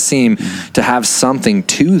 and it does seem to have something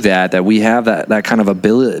to that we have that kind of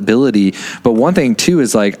ability. But one thing too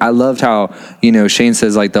is like I loved how Shane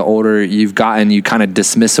says like the older you've gotten, you kind of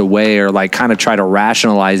dismiss away or like kind of try to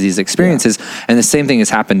rationalize these experiences. And the same thing has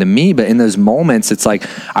happened to me, but in those moments, it's like,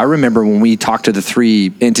 I remember when we talked to the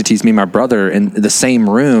three entities, me and my brother, in the same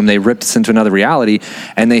room, they ripped us into another reality,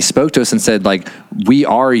 and they spoke to us and said like, we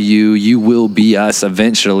are you will be us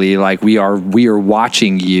eventually. Like we are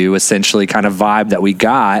watching you, essentially, kind of vibe that we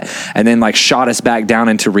got, and then like shot us back down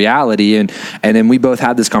into reality. And then we both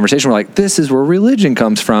had this conversation. We're like, this is where religion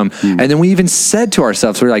comes from. And then we even said to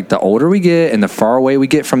ourselves, we're like, the older we get and the far away we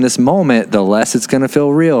get from this moment, the less it's going to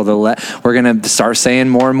feel real. We're going to start saying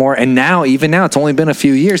more and more. And even now, it's only been a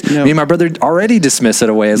few years. Me and my brother already dismiss it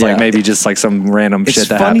away as like maybe just like some random shit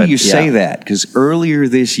that happened. It's funny you say that, because earlier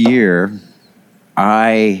this year,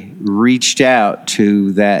 I reached out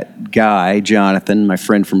to that guy, Jonathan, my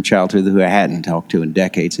friend from childhood, who I hadn't talked to in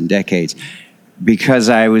decades and decades, because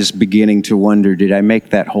I was beginning to wonder, did I make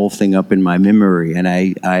that whole thing up in my memory? And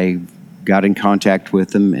I got in contact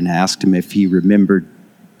with him and asked him if he remembered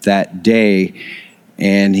that day,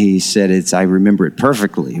 and he said, I remember it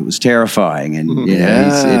perfectly. It was terrifying, and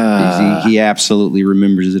he absolutely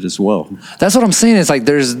remembers it as well. That's what I'm saying. It's like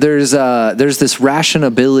there's this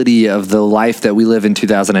rationability of the life that we live in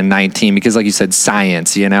 2019, because like you said,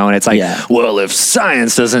 science, and it's like, well, if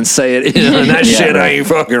science doesn't say it, then that shit ain't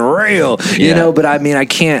fucking real, you know. But I mean, I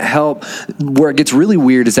can't help where it gets really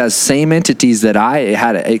weird is that same entities that I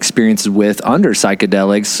had experiences with under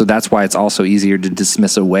psychedelics, so that's why it's also easier to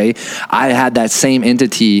dismiss away. I had that same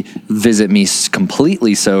entity visit me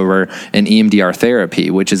completely sober in EMDR therapy,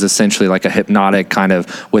 which is essentially like a hypnotic kind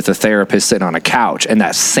of with a therapist sitting on a couch, and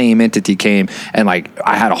that same entity came, and like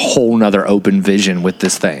I had a whole nother open vision with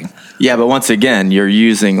this thing. Yeah, but once again, you're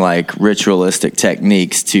using like ritualistic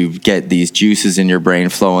techniques to get these juices in your brain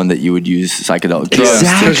flowing that you would use psychedelic drugs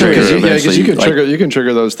to trigger. Because you can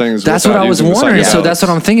trigger those things. That's what I was wondering. So that's what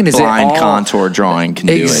I'm thinking. Is blind contour drawing can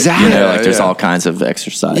do it. Like there's all kinds of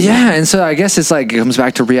exercises. Yeah, and so I guess it's like it comes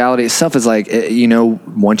back to reality itself. Is like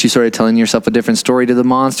once you started telling yourself a different story to the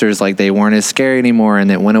monsters, like they weren't as scary anymore, and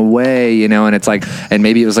it went away. And it's like, and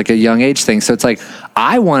maybe it was like a young age thing. So it's like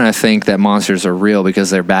I want to think that monsters are real because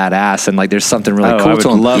they're badass. And like, there's something really cool to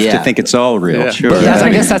them. I would love to think it's all real. Yeah. Sure. But I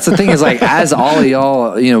guess that's the thing is like, as all of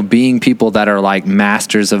y'all, being people that are like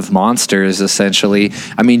masters of monsters, essentially.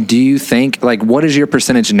 I mean, do you think like, what is your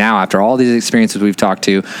percentage now after all these experiences we've talked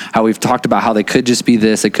to, how we've talked about how they could just be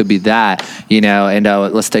this, it could be that, and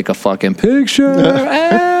let's take a fucking picture.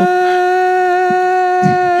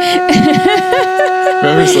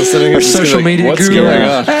 Whoever's listening is social like, media what's guru. going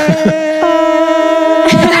on?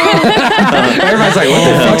 Everybody's like, what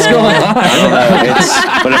the fuck's going on? I don't know.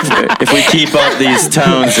 But if we keep up these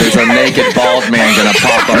tones, there's a naked bald man gonna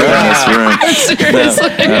pop up in this room.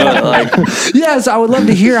 Seriously. Yes, I would love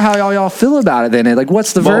to hear how y'all feel about it then. Like,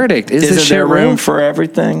 what's the verdict? Is this there shit room real? for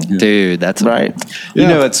everything? Dude, that's right.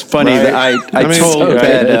 It's funny that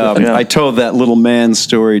I told that little man's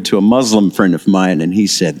story to a Muslim friend of mine, and he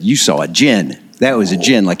said, "You saw a jinn." That was a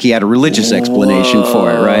jinn. Like he had a religious explanation for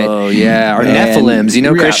it, right? Oh, yeah. Or Nephilims.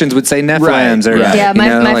 Christians would say Nephilims. Or, Yeah,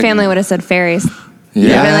 my family would have said fairies.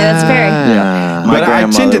 Yeah. Really, that's fairy. Yeah. But I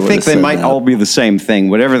tend to think they might all be the same thing,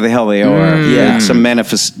 whatever the hell they are. Yeah. Some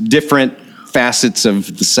different facets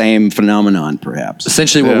of the same phenomenon, perhaps.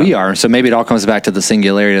 Essentially what we are. So maybe it all comes back to the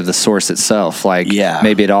singularity of the source itself. Like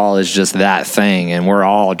maybe it all is just that thing and we're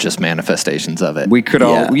all just manifestations of it. We could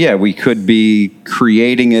we could be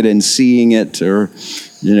creating it and seeing it, or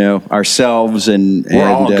ourselves, and we're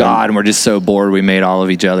all God, and we're just so bored we made all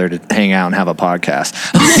of each other to hang out and have a podcast.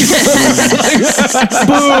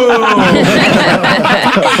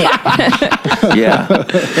 Yeah.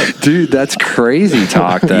 Dude, that's crazy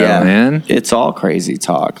talk though, man. It's all crazy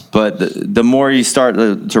talk. But the more you start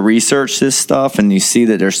to research this stuff and you see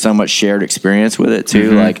that there's so much shared experience with it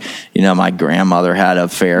too, like, my grandmother had a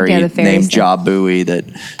fairy named Jabui that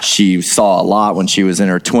she saw a lot when she was in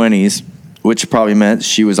her 20s, which probably meant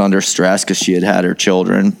she was under stress because she had her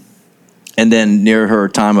children. And then near her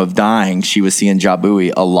time of dying, she was seeing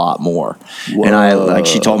Jabui a lot more. Whoa. And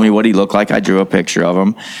she told me what he looked like. I drew a picture of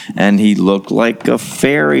him, and he looked like a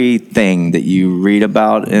fairy thing that you read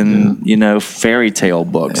about in, fairy tale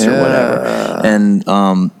books or whatever. And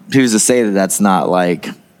who's to say that that's not like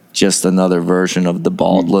just another version of the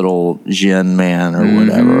bald little Jin man or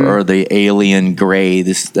whatever, or the alien gray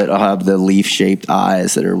that have the leaf-shaped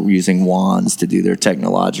eyes that are using wands to do their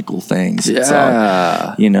technological things. Yeah. It's all,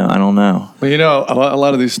 I don't know. Well, a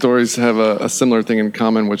lot of these stories have a similar thing in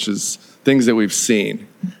common, which is things that we've seen,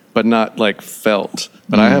 but not like felt.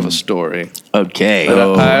 But I have a story. Okay.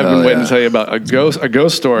 I've been waiting to tell you about a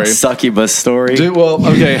ghost story. Succubus story.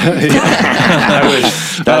 Okay. I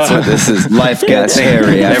wish. That's what this is. Life gets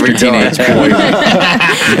hairy. Every teenage boy.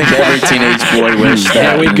 Every teenage boy wishes that.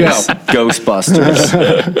 There we go. Ghostbusters.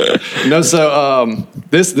 No, so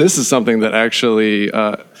this is something that actually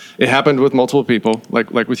it happened with multiple people,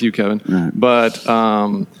 like with you, Kevin. Right. But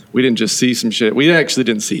we didn't just see some shit. We actually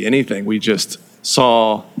didn't see anything. We just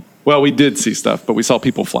saw. Well, we did see stuff, but we saw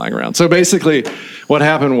people flying around. So basically, what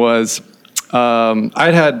happened was,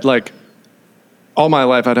 I'd had all my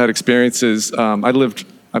life. I'd had experiences.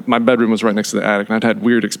 My bedroom was right next to the attic, and I'd had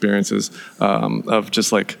weird experiences of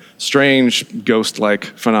just like strange ghost-like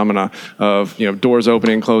phenomena of doors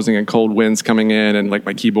opening and closing and cold winds coming in, and like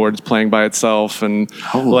my keyboard's playing by itself, and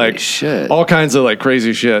shit, all kinds of like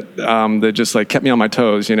crazy shit that just like kept me on my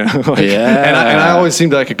toes, And I always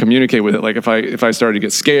seemed like I could communicate with it. Like if I started to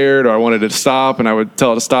get scared or I wanted it to stop, and I would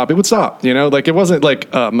tell it to stop, it would stop. Like it wasn't like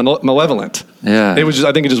malevolent. Yeah, it was just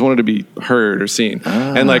I think it just wanted to be heard or seen.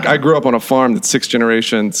 And like I grew up on a farm that's 6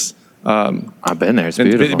 generations. I've been there. It's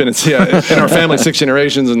beautiful. In our family, 6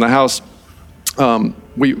 generations in the house.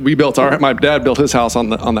 We built my dad built his house on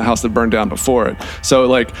the house that burned down before it. So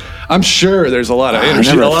like, I'm sure there's a lot of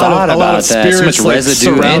energy, a lot of spirits, so much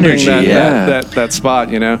residue surrounding energy, that spot,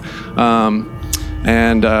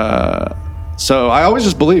 So I always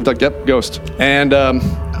just believed like, ghost. And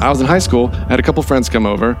I was in high school. I had a couple friends come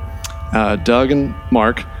over, Doug and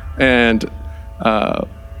Mark, and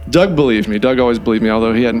Doug believed me. Doug always believed me,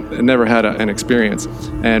 although he had never had an experience.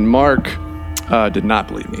 And Mark did not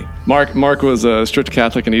believe me. Mark was a strict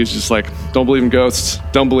Catholic, and he was just like, don't believe in ghosts,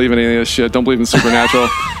 don't believe in any of this shit, don't believe in the supernatural.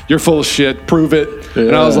 You're full of shit, prove it. Yeah.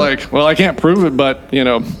 And I was like, well, I can't prove it, but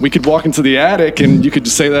we could walk into the attic and you could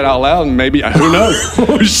just say that out loud, and maybe, who knows?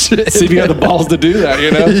 Oh shit! See if you got the balls to do that,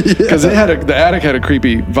 Because the attic had a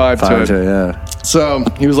creepy vibe to it. Yeah. So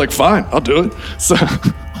he was like, fine, I'll do it. So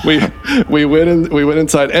we went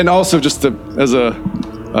inside, and also just as a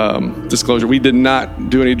disclosure, we did not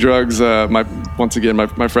do any drugs. Once again,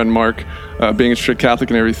 my friend Mark, being a strict Catholic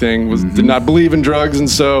and everything, did not believe in drugs, and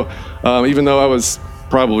so even though I was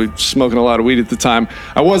probably smoking a lot of weed at the time,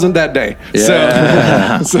 I wasn't that day.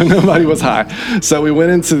 Yeah. So nobody was high. So we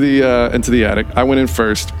went into the attic. I went in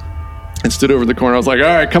first and stood over the corner. I was like, all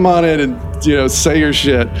right, come on in and say your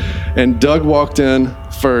shit. And Doug walked in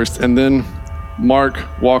first, and then Mark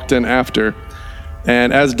walked in after.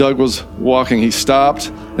 And as Doug was walking, he stopped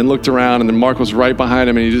and looked around, and then Mark was right behind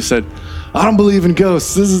him, and he just said, I don't believe in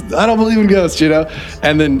ghosts. I don't believe in ghosts,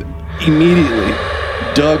 And then immediately,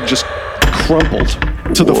 Doug just crumpled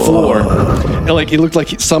to the floor. And it looked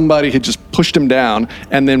like somebody had just pushed him down,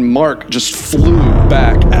 and then Mark just flew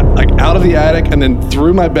back out of the attic and then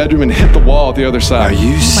through my bedroom and hit the wall at the other side. Are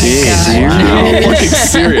you serious?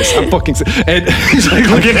 I'm fucking serious. And he's like,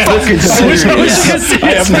 looking fucking serious.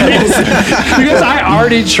 Because I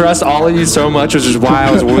already trust all of you so much, which is why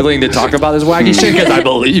I was willing to talk about this wacky shit, because I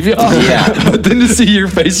believe you. Yeah. But then to see your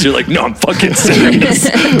face, you're like, no, I'm fucking serious.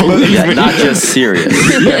 Not just serious.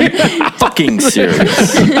 Fucking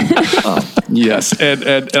serious. Yes,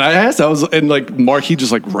 and I asked, Mark, he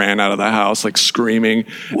just ran out of the house screaming.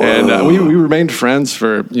 Whoa. And we remained friends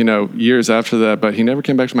for years after that, but he never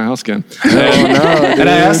came back to my house again. And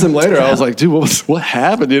I asked him later, I was like, dude, what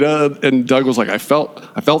happened? And Doug was like, I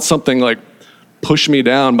felt something push me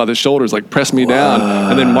down by the shoulders, like press me down.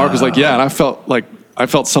 And then Mark was like, yeah. And I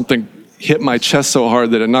felt something hit my chest so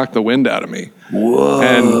hard that it knocked the wind out of me. Whoa.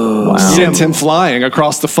 And sent him flying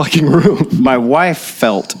across the fucking room. My wife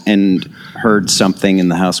felt and heard something in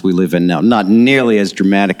the house we live in now. Not nearly as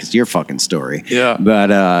dramatic as your fucking story. Yeah. But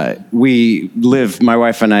my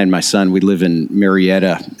wife and I and my son, we live in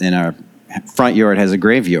Marietta, and our front yard has a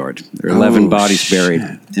graveyard. There are 11 bodies buried.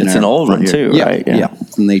 It's an old one too, right? Yeah,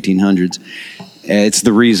 from the 1800s. It's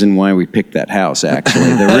the reason why we picked that house,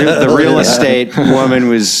 actually. The real estate woman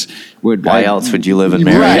why else would you live in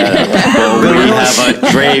Marietta? Right. Where you have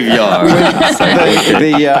a graveyard.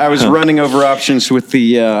 I was running over options with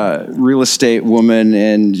the real estate woman,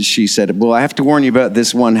 and she said, well, I have to warn you about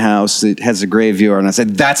this one house that has a graveyard. And I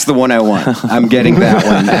said, that's the one I want. I'm getting that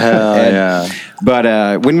one. Yeah.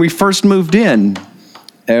 But when we first moved in,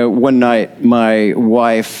 one night, my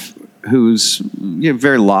wife, who's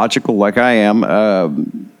very logical like I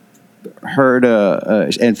am, heard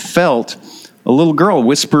and felt a little girl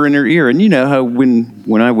whisper in her ear. And you know how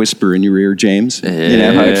when I whisper in your ear, James, you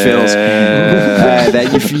know how it feels.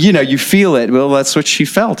 That you feel it. Well, that's what she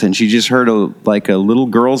felt. And she just heard a little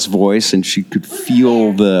girl's voice, and she could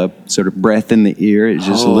feel the sort of breath in the ear. It's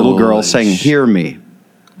just a little girl saying, hear me.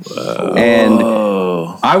 Whoa. And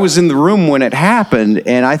I was in the room when it happened,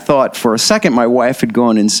 and I thought for a second my wife had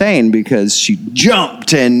gone insane because she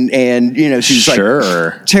jumped and she's like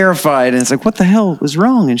terrified, and it's like, what the hell was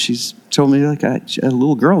wrong? And she's told me like a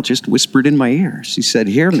little girl just whispered in my ear. She said,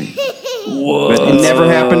 hear me. Whoa. But it never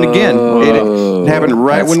happened again. It happened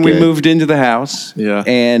right when we moved into the house. Yeah.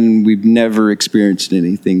 And we've never experienced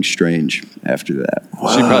anything strange after that.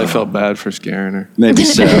 Wow. She probably felt bad for scaring her. Maybe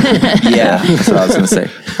so. Yeah, that's what I was going to say.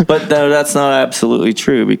 But no, that's not absolutely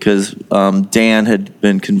true, because Dan had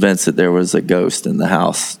been convinced that there was a ghost in the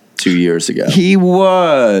house 2 years ago. He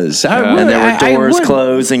was. And there were doors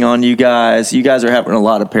closing on you guys. You guys are having a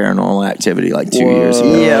lot of paranormal activity like 2 years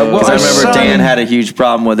ago. Yeah, well, I remember Dan had a huge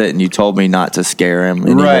problem with it, and you told me not to scare him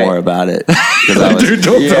anymore about it. Dude,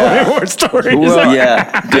 don't tell any more stories. Well,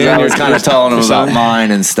 yeah, because I was kind of telling him about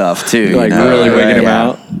mine and stuff too. Like really wigging him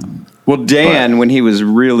out. Well, Dan, when he was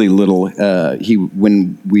really little,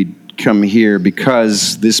 when we'd come here,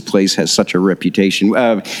 because this place has such a reputation.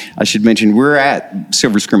 I should mention we're at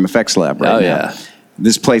Silver Scream Effects Lab right now. Yeah.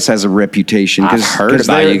 This place has a reputation. I've heard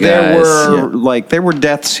about you guys. There were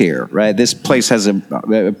deaths here, right? This place has a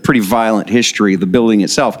pretty violent history, the building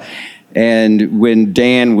itself. And when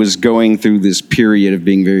Dan was going through this period of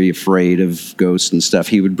being very afraid of ghosts and stuff,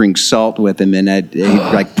 he would bring salt with him, and he'd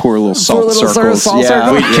like pour little salt circles.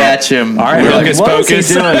 We'd catch him. All right, like, what is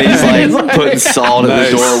he doing? He's like putting salt in the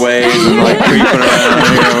doorways and like creeping around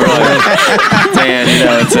here. We're like, Dan,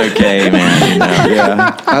 it's okay, man.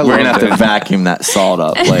 We're gonna have to vacuum that salt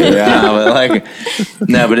up later.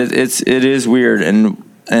 But it is weird,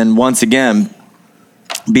 and once again,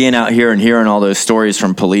 being out here and hearing all those stories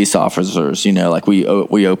from police officers, like we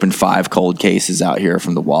opened 5 cold cases out here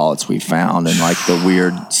from the wallets we found, and like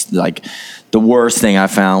the worst thing I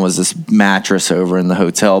found was this mattress over in the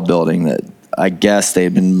hotel building that I guess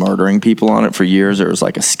they'd been murdering people on it for years. There was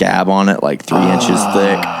like a scab on it, like 3 inches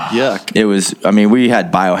thick. Yuck. It was, we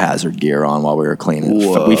had biohazard gear on while we were cleaning.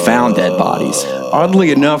 Whoa. We found dead bodies.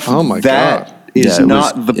 Oddly enough, God. Is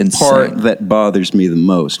not the part that bothers me the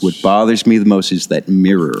most. What bothers me the most is that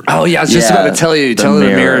mirror. Oh, yeah, I was just about to tell you. Tell the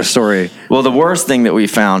mirror story. Well, the worst thing that we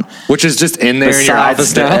found... Which is just in there in your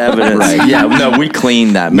office now? Evidence. Right. Yeah, no, we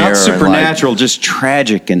cleaned that mirror. Not supernatural, just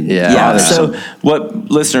tragic and bothersome. So what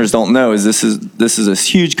listeners don't know is this is a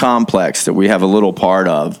huge complex that we have a little part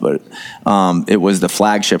of, but it was the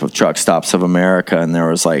flagship of Truck Stops of America, and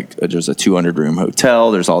there's a 200-room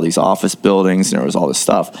hotel, there's all these office buildings, and there was all this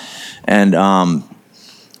stuff. And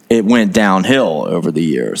it went downhill over the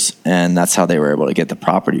years, and that's how they were able to get the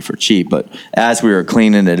property for cheap. But as we were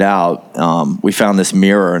cleaning it out, we found this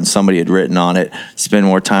mirror, and somebody had written on it, spend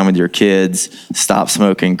more time with your kids, stop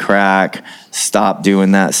smoking crack, stop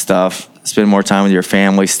doing that stuff, spend more time with your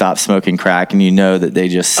family, stop smoking crack. And that they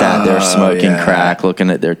just sat there smoking crack,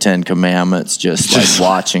 looking at their 10 commandments, just like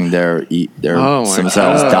watching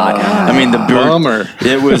themselves die. The bummer.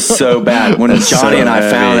 It was so bad. When Johnny and I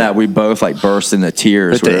found that, we both like burst into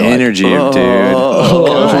tears. With the energy, dude.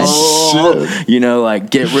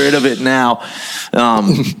 Like, get rid of it now.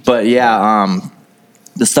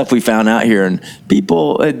 the stuff we found out here, and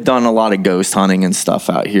people had done a lot of ghost hunting and stuff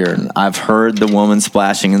out here, and I've heard the woman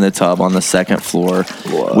splashing in the tub on the second floor.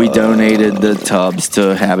 Whoa. We donated the tubs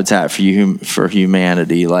to Habitat for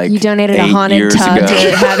Humanity. Like, you donated a haunted tub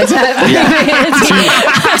to Habitat for Humanity.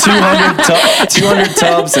 200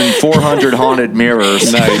 tubs and 400 haunted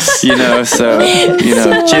mirrors. Nice. So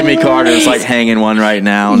Jimmy Carter's like hanging one right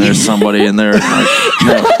now, and there's somebody in there.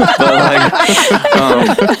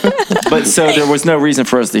 But so there was no reason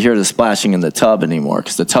for us to hear the splashing in the tub anymore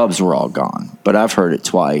because the tubs were all gone. But I've heard it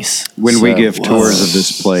twice. When we give tours of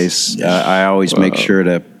this place, I always make sure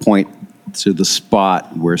to point to the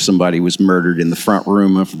spot where somebody was murdered in the front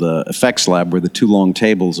room of the effects lab where the two long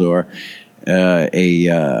tables are.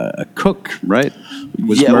 A cook, right?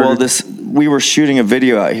 Was murdered. We were shooting a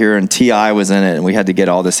video out here, and T.I. was in it, and we had to get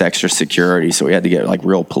all this extra security, so we had to get like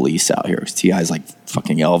real police out here. T.I.'s like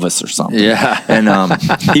fucking Elvis or something. Yeah, and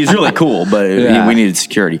he's really cool, but we needed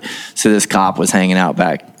security. So this cop was hanging out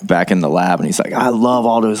back in the lab, and he's like, "I love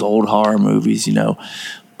all those old horror movies,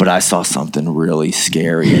 but I saw something really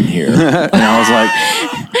scary in here." And I was like,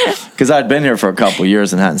 because I'd been here for a couple of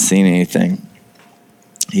years and hadn't seen anything.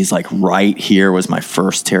 He's like, right here was my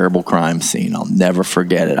first terrible crime scene. I'll never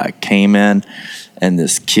forget it. I came in, and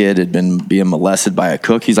this kid had been being molested by a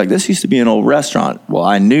cook. He's like, this used to be an old restaurant. Well,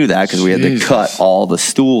 I knew that because we had to cut all the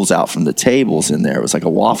stools out from the tables in there. It was like a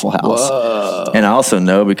Waffle House. Whoa. And I also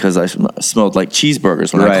know because I smelled like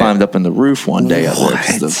cheeseburgers when I climbed up in the roof one day.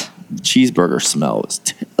 The cheeseburger smell was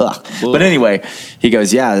But anyway, he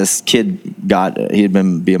goes, this kid he had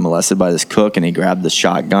been being molested by this cook, and he grabbed the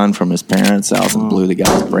shotgun from his parents' house and blew the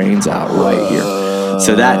guy's brains out right here.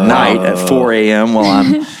 So that night at 4 a.m. while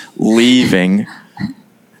I'm leaving,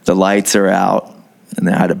 the lights are out, and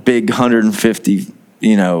they had a big 150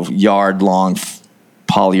 yard long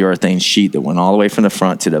polyurethane sheet that went all the way from the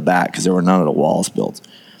front to the back because there were none of the walls built,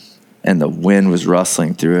 and the wind was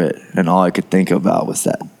rustling through it, and all I could think about was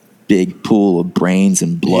that big pool of brains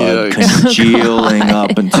and blood congealing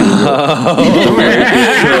up into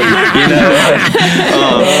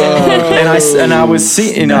and I was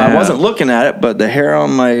seeing, I wasn't looking at it, but the hair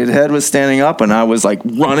on my head was standing up, and I was like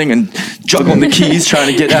running and juggling the keys trying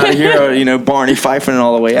to get out of here, Barney Fifing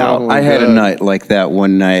all the way out. I had a night like that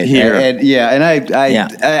one night here.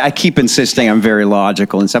 I keep insisting I'm very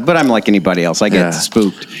logical and stuff, but I'm like anybody else. I get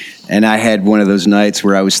spooked. And I had one of those nights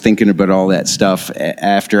where I was thinking about all that stuff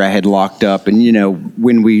after I had locked up. And,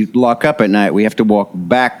 when we lock up at night, we have to walk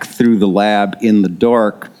back through the lab in the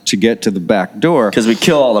dark to get to the back door. Because we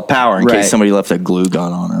kill all the power in case somebody left a glue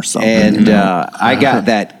gun on or something. And I got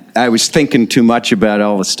that. I was thinking too much about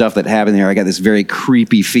all the stuff that happened there. I got this very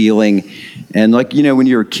creepy feeling. And when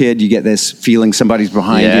you're a kid, you get this feeling somebody's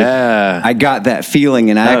behind you. I got that feeling,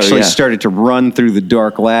 and I actually started to run through the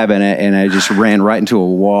dark lab, and I just ran right into a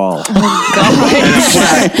wall. Oh,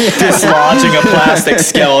 God. Dislodging a plastic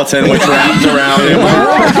skeleton which wrapped around him.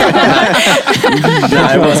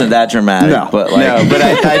 No, it wasn't that dramatic. But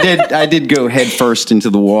I did go head first into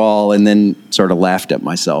the wall, and then sort of laughed at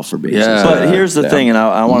myself for being so But here's the thing, and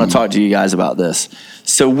I want to talk to you guys about this.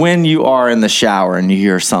 So when you are in the shower and you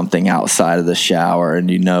hear something outside of the shower, and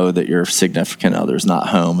you know that your significant other's not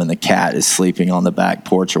home and the cat is sleeping on the back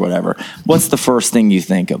porch or whatever, what's the first thing you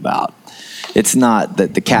think about? It's not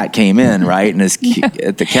that the cat came in, right? And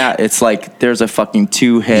the cat, it's like there's a fucking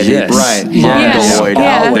two-headed mongoloid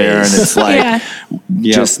out there, and it's like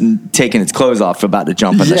just taking its clothes off, about to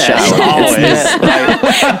jump in the shower.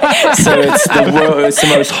 Right? So it's the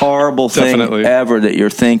most horrible thing ever that you're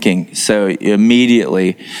thinking. So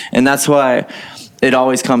immediately, and that's why it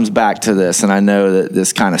always comes back to this, and I know that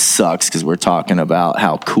this kind of sucks because we're talking about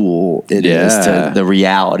how cool it is to the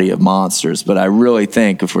reality of monsters, but I really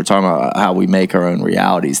think if we're talking about how we make our own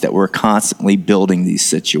realities, that we're constantly building these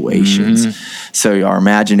situations. Mm-hmm. So our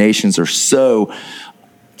imaginations are so...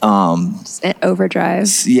 overdrive.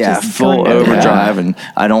 Full overdrive. And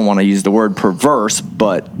I don't want to use the word perverse,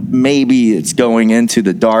 but maybe it's going into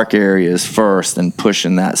the dark areas first and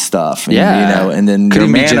pushing that stuff. And, and then could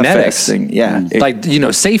you're be genetics.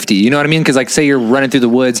 Safety. You know what I mean? Because say you're running through the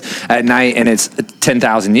woods at night and it's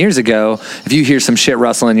 10,000 years ago. If you hear some shit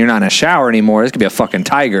rustling, you're not in a shower anymore. This could be a fucking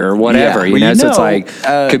tiger or whatever. So it's like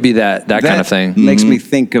could be that kind of thing. Makes me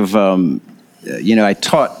think of I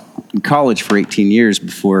taught in college for 18 years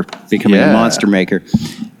before becoming a monster maker.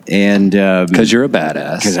 And because you're a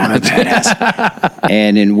badass. Because I'm a badass.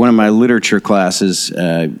 And in one of my literature classes,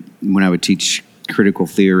 when I would teach critical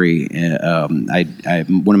theory,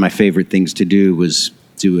 one of my favorite things to do was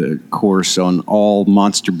do a course on all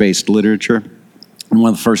monster-based literature. And one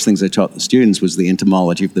of the first things I taught the students was the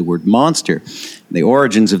etymology of the word monster. The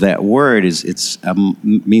origins of that word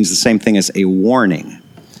means the same thing as a warning.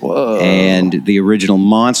 Whoa. And the original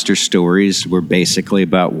monster stories were basically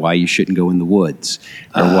about why you shouldn't go in the woods,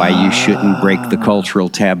 or why you shouldn't break the cultural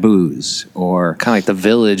taboos, or kind of like The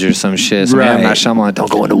Village or some shit. So Right. don't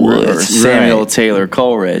go in the woods. Samuel Taylor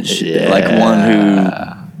Coleridge, like one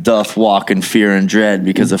who doth walk in fear and dread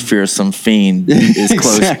because a fearsome fiend is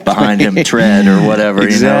close behind him, tread or whatever.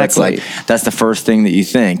 Exactly. You know, it's like that's the first thing that you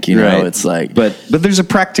think. You know, Right. it's like, but there's a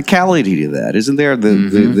practicality to that, isn't there?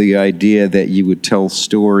 The idea that you would tell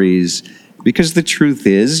stories, because the truth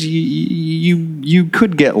is you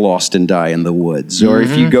could get lost and die in the woods, or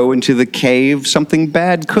if you go into the cave, something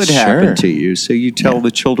bad could happen to you. So you tell the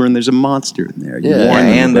children there's a monster in there. You warn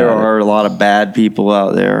them and there about are a lot of bad people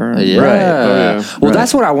out there. Yeah. Right. Well,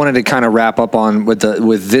 that's what I wanted to kind of wrap up on with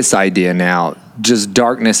this idea now. Just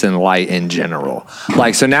darkness and light in general.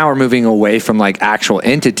 Like, so now we're moving away from like actual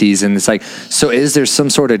entities, and it's like, so is there some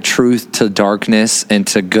sort of truth to darkness and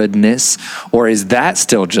to goodness, or is that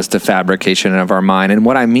still just a fabrication of our mind? And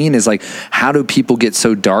what I mean is, like, how do people get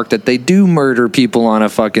so dark that they do murder people on a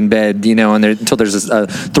fucking bed, you know, and until there's a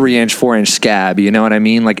 3-inch, 4-inch scab, you know what I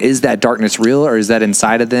mean? Like, is that darkness real, or is that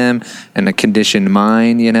inside of them and a conditioned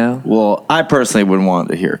mind, you know? Well, I personally would want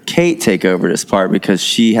to hear Kate take over this part because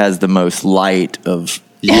she has the most light of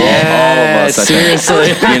all of us. I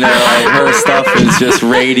seriously. think. You know, like her stuff is just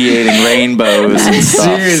radiating rainbows and stuff.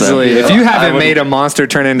 Seriously, So, if you haven't made a monster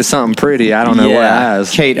turn into something pretty, I don't know what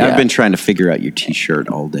has. Kate, I've been trying to figure out your T-shirt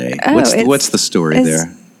all day. Oh, What's the story it's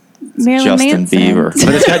there? Marilyn Justin Manson. Bieber.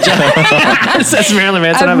 That's Marilyn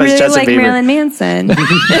Manson. I really like Marilyn Manson.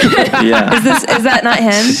 Yeah. Is that not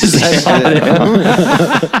him?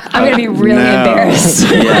 I'm gonna be really embarrassed.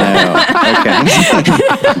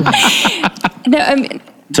 No, I mean,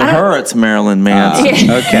 To her, it's Marilyn Manson.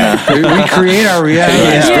 Okay. We create our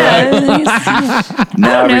reality.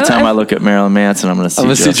 Now every know. time I look at Marilyn Manson, I'm going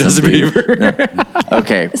to see Justin Bieber. Yeah.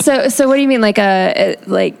 Okay. So what do you mean? Like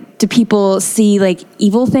do people see like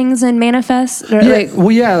evil things and manifest? Or, like,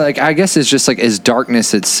 Like I guess it's just like, is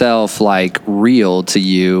darkness itself like real to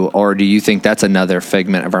you, or do you think that's another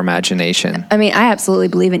figment of our imagination? I mean, I absolutely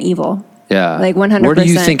believe in evil. Yeah, Like 100%. Where do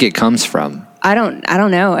you think it comes from? I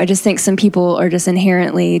don't know. I just think some people are just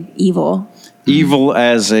inherently evil. Evil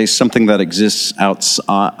as something that exists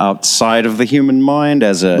outside of the human mind,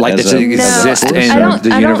 as a Like as it a, exists in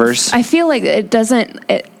the universe? I feel like it doesn't.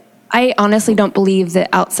 I honestly don't believe that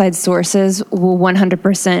outside sources will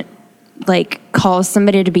 100% like cause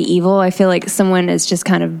somebody to be evil. I feel like someone is just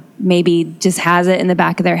kind of maybe just has it in the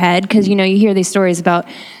back of their head, because you know you hear these stories about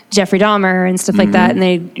Jeffrey Dahmer and stuff like that,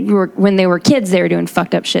 and when they were kids they were doing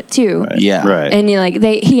fucked up shit too. Right. Yeah. Right. And you know,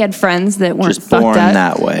 like he had friends that weren't Just fucked born up,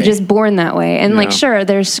 that way. just born that way. And like, sure,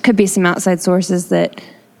 could be some outside sources that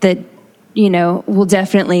you know will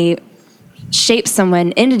definitely shape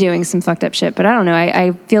someone into doing some fucked up shit. But I don't know.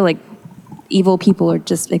 I feel like evil people are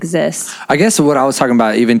just exist. I guess what I was talking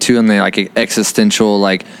about, even too, in the like existential,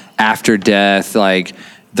 like after death, like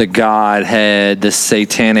the Godhead, the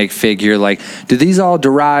satanic figure, like, do these all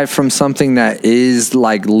derive from something that is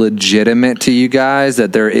like legitimate to you guys?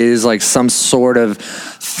 That there is like some sort of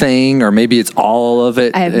thing, or maybe it's all of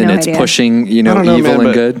it, I have and no it's idea. pushing, you know, evil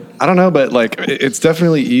and good? I don't know, but like it's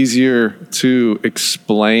definitely easier to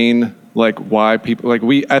explain like why people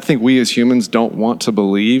I think we as humans don't want to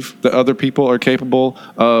believe that other people are capable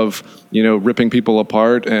of, you know, ripping people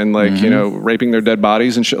apart and like, you know, raping their dead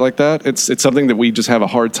bodies and shit like that. It's something that we just have a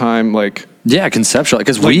hard time like Conceptual,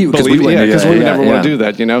 because like, we would never want to do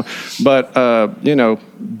that, you know. But you know,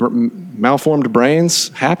 malformed brains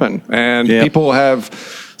happen, and people have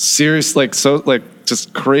serious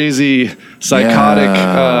just crazy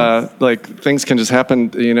psychotic like things can just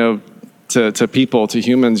happen, you know, to people, to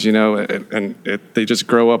humans, you know, and they just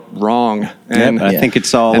grow up wrong. And I think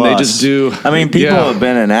it's all and us. they just do. I mean, people have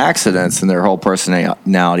been in accidents and their whole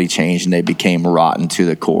personality changed, and they became rotten to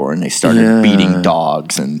the core, and they started beating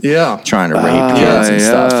dogs and trying to rape kids and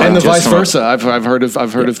stuff. And the Just vice versa. I've heard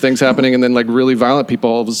of things happening, and then like really violent people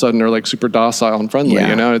all of a sudden are like super docile and friendly.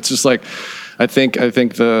 You know, it's just like. I think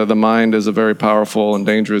the mind is a very powerful and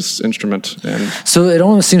dangerous instrument. And so it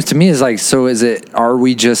almost seems to me is like, so are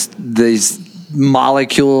we just these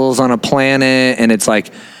molecules on a planet, and it's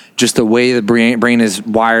like just the way the brain is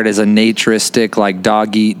wired as a naturistic, like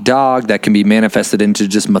dog eat dog, that can be manifested into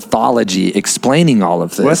just mythology explaining all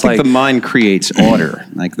of this? Well, I think the mind creates order.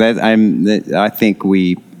 Like that, I think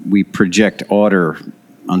we project order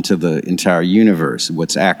onto the entire universe.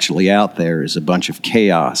 What's actually out there is a bunch of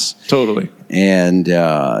chaos. totally. and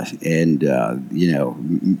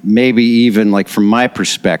maybe even like from my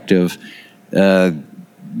perspective,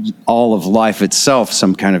 all of life itself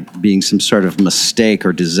some sort of mistake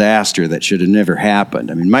or disaster that should have never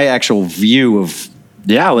happened. I mean, my actual view of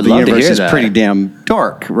I would the love to universe hear is that. pretty damn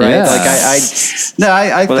dark, right? Yeah.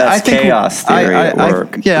 I think chaos theory at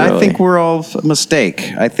work. I think we're all a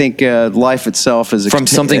mistake. I think life itself is From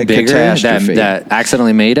something bigger that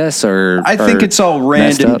accidentally made us, or I think it's all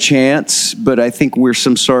messed random up? chance, but I think we're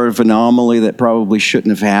some sort of anomaly that probably shouldn't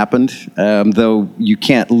have happened. Though you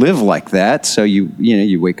can't live like that, so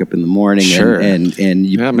you wake up in the morning Sure. and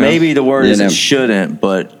you Maybe the word isn't know. shouldn't,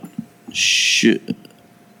 but shouldn't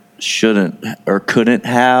or couldn't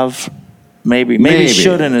have. Maybe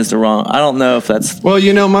shouldn't is the wrong. I don't know if that's. Well,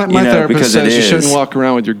 my therapist because says it you is. shouldn't walk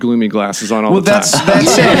around with your gloomy glasses on all the time.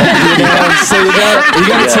 that's it. So you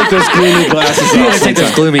got to take those gloomy glasses You off gotta take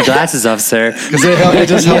those gloomy glasses off, sir. because it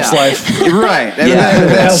just helps life. Right. And Yeah.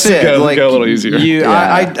 that's it. Go a little easier.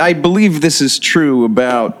 I believe this is true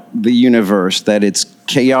about the universe, that it's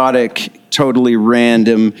chaotic, totally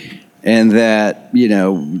random, and that,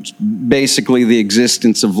 basically the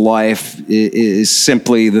existence of life is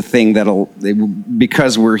simply the thing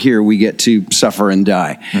because we're here, we get to suffer and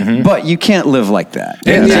die. But you can't live like that.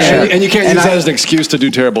 And you can't use that as an excuse to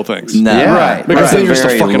do terrible things. No, Right. Because then Right. you're just a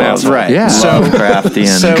Very fucking low- asshole. Right. Yeah.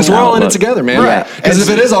 Lovecraftian. Because we're all in it outlook. together, man. Right. Because if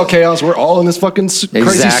it is all chaos, we're all in this fucking crazy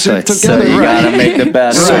Exactly. shit So together. you gotta make the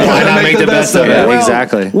best. So of it. why not make the best of it? Yeah, Well,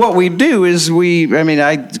 exactly. What we do is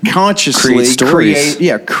I consciously Create stories.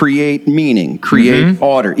 create meaning, create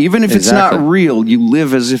order. Even if it's Exactly. not real, you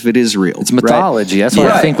live as if it is real. It's mythology. That's what I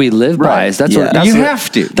Right. think we live by. Right. Is that's Yeah. what that's You what-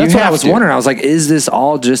 have to. That's You what I have was to. wondering. I was like, is this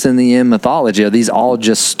all just in the end mythology? Are these all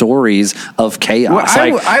just stories of chaos?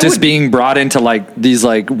 Well, I just would- being brought into these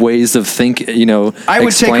ways of thinking. I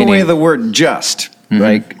would take explaining. away the word just.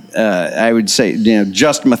 I would say,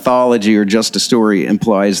 just mythology or just a story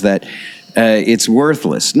implies that it's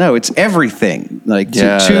worthless. No, it's everything.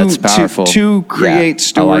 That's powerful. To create I like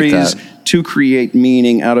stories, that. to create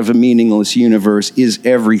meaning out of a meaningless universe is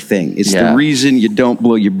everything. It's Yeah. the reason you don't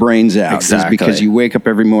blow your brains out. Exactly. Is because you wake up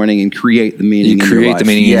every morning and create the meaning. You in your create life. the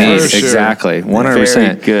meaning Yeah, you need. for sure. Exactly.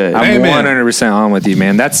 100%. Very good. I'm Amen. 100% on with you,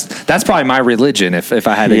 man. That's probably my religion if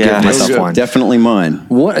I had to Yeah. give myself Good. one. Definitely mine.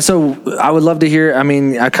 So I would love to hear. I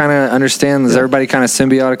mean, I kind of understand. Does everybody kind of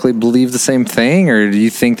symbiotically believe the same thing, or do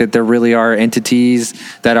you think that there really are entities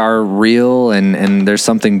that are real and there's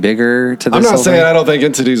something bigger to this? I'm not whole saying thing? I don't think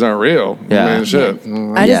entities aren't real. Yeah. I mean, shit.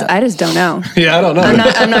 I just don't know. Yeah, I don't know.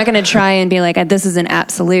 I'm not going to try and be like, this is an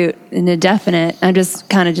absolute and a definite. I'm just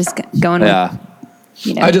kind of going Yeah. with,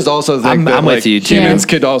 I just also think I'm that with you, too. humans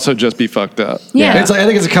could also just be fucked up. Yeah. It's I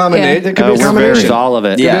think it's a combination. Yeah. It could be a We're combination. very all of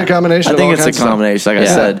it. Could be a combination I of think all it's a kinds of stuff. combination. Like I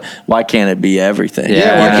said, why can't it be everything?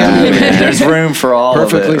 Yeah, why can't it be? There's room for all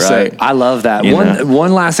Perfectly of it, said. right? I love that. You know?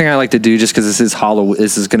 One last thing I like to do, just because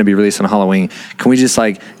this is going to be released on Halloween. Can we just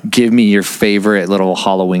give me your favorite little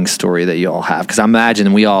Halloween story that you all have? Because I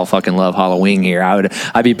imagine we all fucking love Halloween here.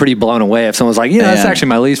 I'd be pretty blown away if someone was like, that's actually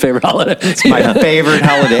my least favorite holiday. It's my favorite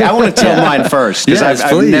holiday. I want to tell mine first because Yes,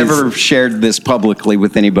 I've please. never shared this publicly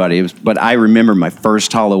with anybody. But I remember my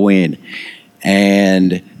first Halloween,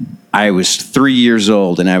 and I was 3 years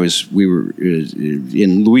old, and we were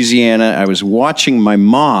in Louisiana. I was watching my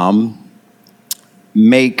mom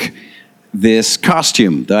make this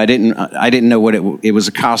costume. Though I didn't know what it was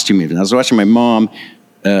a costume even. I was watching my mom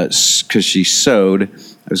because she sewed.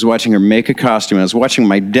 I was watching her make a costume. I was watching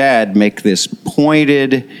my dad make this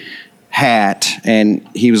pointed hat, and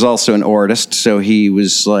he was also an artist, so he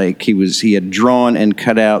had drawn and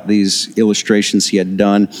cut out these illustrations he had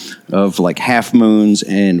done of half moons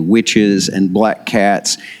and witches and black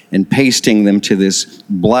cats and pasting them to this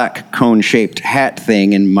black cone-shaped hat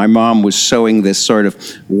thing. And my mom was sewing this sort of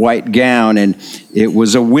white gown, and it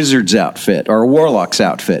was a wizard's outfit or a warlock's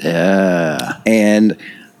outfit. Yeah. And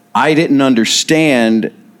I didn't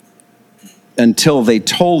understand until they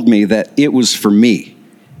told me that it was for me,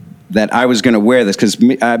 that I was going to wear this. Because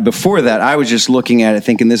before that, I was just looking at it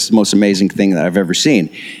thinking, this is the most amazing thing that I've ever seen.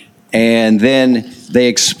 And then they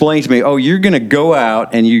explained to me, you're going to go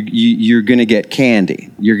out and you're going to get candy.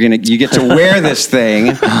 You get to wear this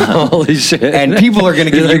thing. Holy shit. And people are going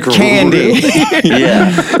to give you candy.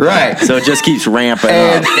 Yeah. Right. So it just keeps ramping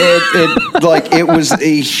And up. it was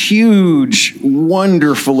a huge,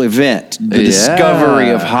 wonderful event, the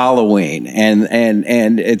discovery of Halloween, and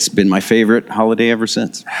it's been my favorite holiday ever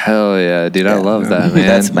since. Hell yeah, dude! I love that, man.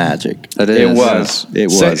 That's magic. That is. It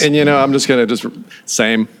was. And I'm just gonna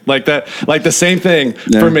same like that, like the same thing.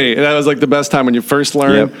 thing for me. That was like the best time when you first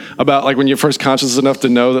learn about like when you're first conscious enough to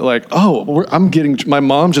know that like, my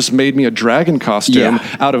mom just made me a dragon costume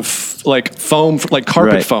out of like foam, like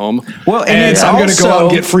carpet foam. Well, and I'm going to go out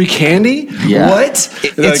and get free candy. What?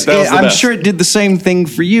 I'm sure it did the same thing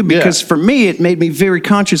for you because for me, it made me very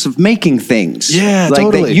conscious of making things. Yeah, like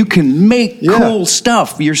totally. That you can make cool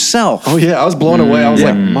stuff yourself. Oh yeah, I was blown away. I was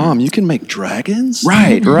like, Mom, you can make dragons?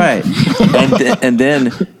 Right. and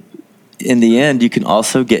then in the end, you can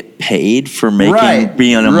also get paid for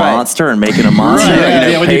being a monster and making a monster.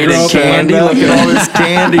 Paid in candy. Look at all this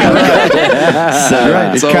candy.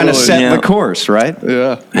 It kind of set the course, right?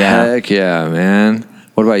 Yeah. Heck yeah, man.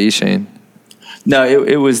 What about you, Shane? No,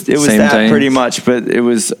 it was Same that thing? pretty much, but it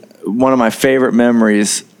was one of my favorite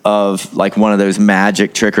memories of like one of those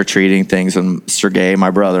magic trick-or-treating things when Sergey, my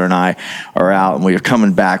brother, and I are out and we were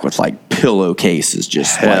coming back with like pillowcases,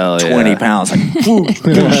 just Hell like 20 pounds,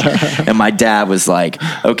 like and my dad was like,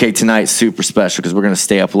 okay, tonight's super special because we're going to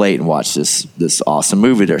stay up late and watch this awesome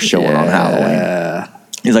movie they're showing on Halloween.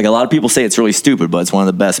 He's like, a lot of people say it's really stupid, but it's one of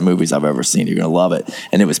the best movies I've ever seen. You're going to love it.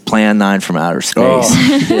 And it was Plan 9 from Outer Space.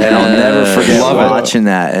 And I'll never forget watching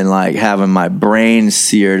that and like having my brain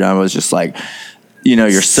seared. I was just like,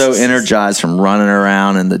 you're so energized from running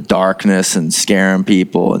around in the darkness and scaring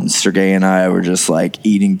people. And Sergey and I were just like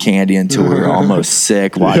eating candy until we were almost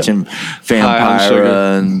sick, watching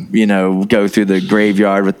Vampira and, go through the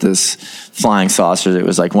graveyard with this flying saucer. It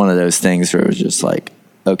was like one of those things where it was just like,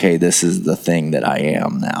 okay, this is the thing that I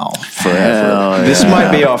am now forever. This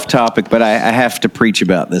might be off topic, but I have to preach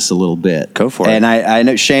about this a little bit. Go for it. And I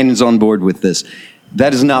know Shane is on board with this.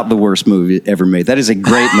 That is not the worst movie ever made. That is a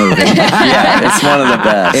great movie. It's one of the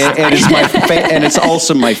best. And it's and it's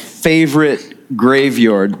also my favorite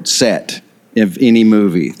graveyard set of any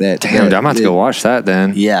movie. I'm about to go watch that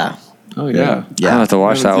then. Yeah. Oh yeah. I have to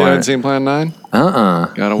watch that You one. haven't seen Plan 9?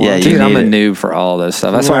 Gotta watch. Yeah, Dude, I'm a need noob for all this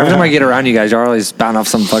stuff. That's why every time I get around you guys, you're always spouting off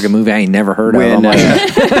some fucking movie I ain't never heard of. I'm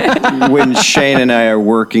like, When Shane and I are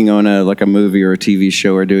working on a movie or a TV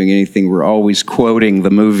show or doing anything, we're always quoting the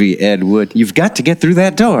movie Ed Wood. You've got to get through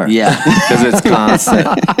that door. Yeah, because it's constant.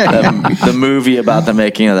 The movie about the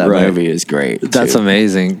making of that movie is great. That's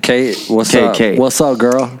amazing. Kate, what's up? Kate. What's up,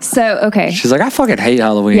 girl? So, okay. She's like, I fucking hate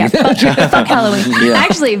Halloween. Yeah, fuck Halloween.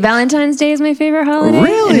 Actually, Valentine's Day is my favorite holiday.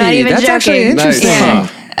 Really? I'm not even That's joking. actually interesting. Yeah.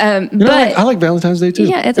 But I like Valentine's Day too.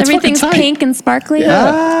 Yeah, everything's pink and sparkly.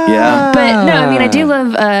 Yeah. But no, I mean, I do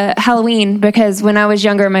love Halloween because when I was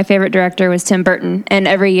younger, my favorite director was Tim Burton. And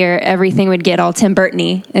every year, everything would get all Tim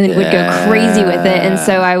Burton-y and it would go crazy with it. And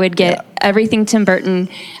so I would get everything Tim Burton.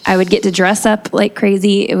 I would get to dress up like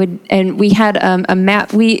crazy. And we had a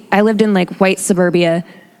map. I lived in like white suburbia.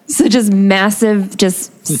 So just massive,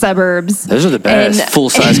 just suburbs. Those are the best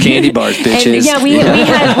full-size candy bars, bitches. And we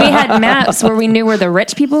had maps where we knew where the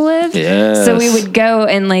rich people lived. Yes. So we would go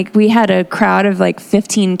and like we had a crowd of like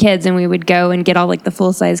 15 kids, and we would go and get all like the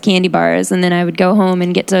full-size candy bars, and then I would go home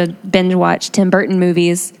and get to binge watch Tim Burton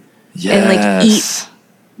movies and like eat.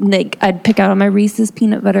 Like I'd pick out all my Reese's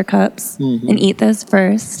peanut butter cups and eat those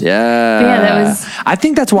first. Yeah. But yeah, that was. I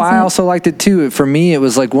think that's why I also liked it too. For me, it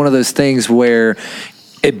was like one of those things where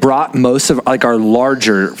it brought most of like our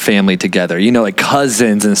larger family together, like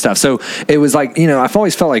cousins and stuff. So it was like, I've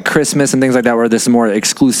always felt like Christmas and things like that where this is more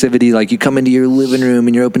exclusivity. Like you come into your living room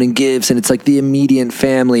and you're opening gifts and it's like the immediate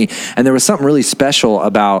family. And there was something really special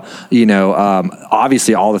about,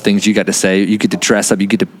 obviously all the things you got to say, you get to dress up, you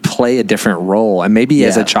get to play a different role. And maybe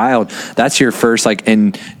as a child, that's your first like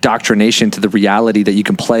indoctrination to the reality that you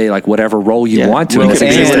can play like whatever role you want to. Well, be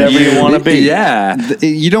whatever you want to be. Yeah.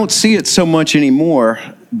 You don't see it so much anymore.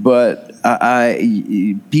 But a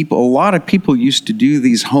lot of people used to do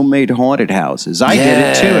these homemade haunted houses. I did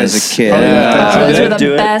it too as a kid. Those were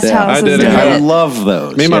the best houses. I did it. I love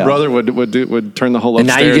those. Me and my brother would turn the whole And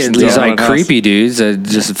now upstairs. you get these like creepy dudes that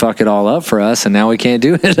just fuck it all up for us, and now we can't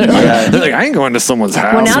do it. They're like, I ain't going to someone's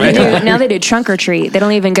house. Well, now they do trunk or treat. They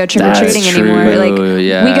don't even go trick or treating anymore. Like we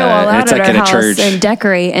go all out It's at like our in a house church. and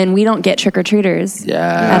decorate, and we don't get trick or treaters Yeah.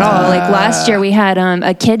 at all. Like last year, we had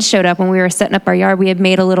a kid showed up when we were setting up our yard. We had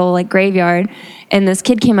made a little like graveyard. And this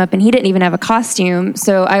kid came up and he didn't even have a costume.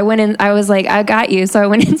 So I went in, I was like, I got you. So I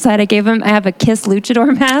went inside, I have a Kiss luchador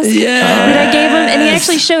mask that I gave him. And he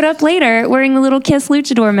actually showed up later wearing a little Kiss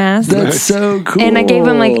luchador mask. That's so cool. And I gave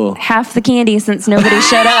him like half the candy since nobody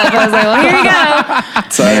showed up. I was like, well, here you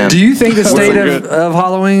go. Do you think the state of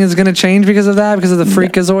Halloween is going to change because of that? Because of the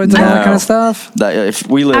freakazoids and all that kind of stuff? If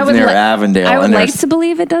we live near Avondale, I would like to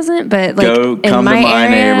believe it doesn't, but like come in my to my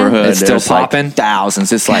area, neighborhood, it's still there's like popping?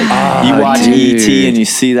 thousands. It's like you watch E.T. ET and you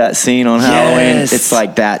see that scene on Halloween, Yes. it's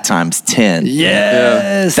like that times 10.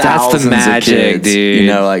 Yes, that's Thousands the of magic, kids, dude. You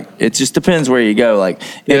know, like it just depends where you go. Like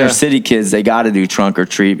inner city kids, they got to do trunk or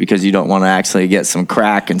treat because you don't want to actually get some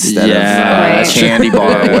crack instead of Right. a candy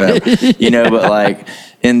bar or whatever. You know, but like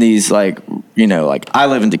in these like, you know, like I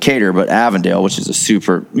live in Decatur, but Avondale, which is a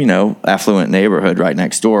super, you know, affluent neighborhood right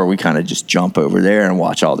next door, we kind of just jump over there and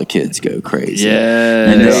watch all the kids go crazy.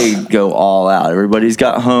 Yes. And they go all out. Everybody's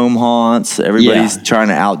got home haunts. Everybody's trying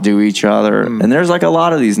to outdo each other. And there's like a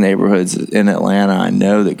lot of these neighborhoods in Atlanta I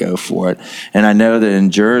know that go for it. And I know that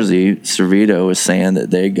in Jersey, Cervito was saying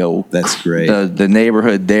that they go. That's great. The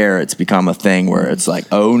neighborhood there, it's become a thing where it's like,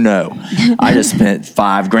 oh no, I just spent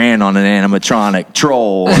 $5,000 on an animatronic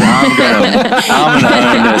troll. And I'm gonna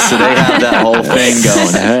own this. So they have that whole thing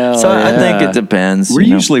going. So I think it depends. We're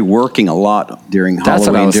usually working a lot during That's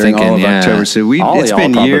what I Halloween, was during all thinking, of yeah. October. So All it's y'all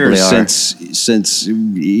been probably years are. since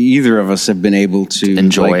either of us have been able to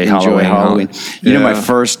Enjoy Halloween. You know, my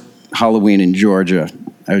first Halloween in Georgia,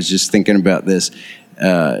 I was just thinking about this.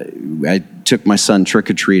 I took my son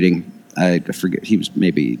trick-or-treating. I forget, he was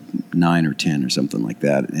maybe 9 or 10 or something like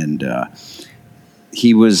that. And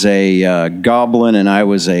he was a goblin and I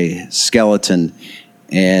was a skeleton.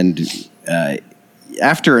 And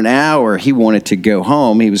after an hour, he wanted to go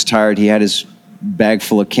home. He was tired. He had his bag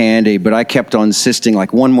full of candy, but I kept on insisting,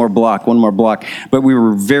 like, one more block. But we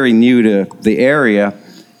were very new to the area,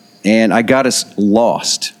 and I got us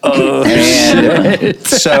lost. And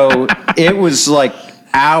so it was like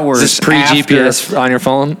hours. Is this pre-GPS on your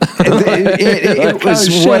phone? It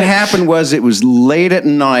was what happened was it was late at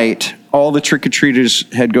night. All the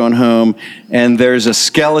trick-or-treaters had gone home, and there's a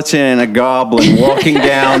skeleton and a goblin walking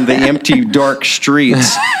down the empty, dark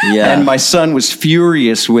streets. Yeah. And my son was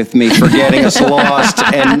furious with me for getting us lost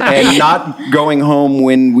and not going home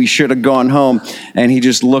when we should have gone home. And he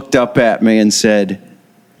just looked up at me and said,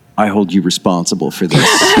 "I hold you responsible for this."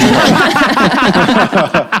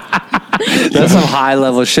 That's some high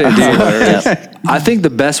level shit, dude. I think the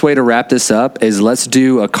best way to wrap this up is let's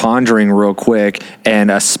do a conjuring real quick and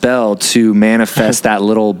a spell to manifest that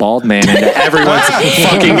little bald man into everyone's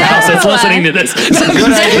fucking house that's listening to this. Good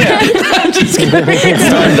idea. It's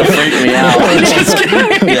starting to freak me out.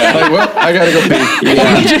 Like, well, I gotta go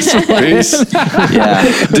pee. Peace. Yeah,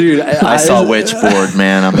 Dude, I saw Witchboard,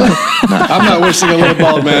 man. I'm I'm not wishing a little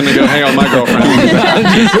bald man to go hang out with my girlfriend.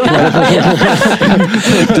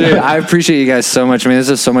 dude, I appreciate you guys so much, man. This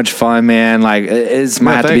is so much fun, man. Like, it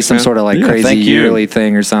might have to be thanks, some man. sort of like Yeah, crazy thank you. yearly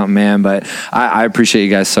thing or something, man. But I appreciate you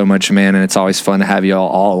guys so much, man. And it's always fun to have you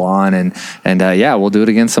all on. And yeah, we'll do it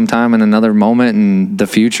again sometime in another moment in the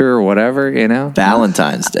future or whatever, you know?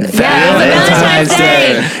 Valentine's Day. Valentine's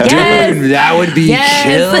Day. Yes. Dude, that would be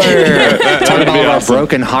killer. Talk about our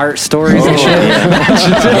broken heart stories and shit.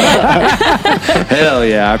 Hell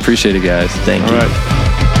yeah. I appreciate it, guys. Thank you. All right.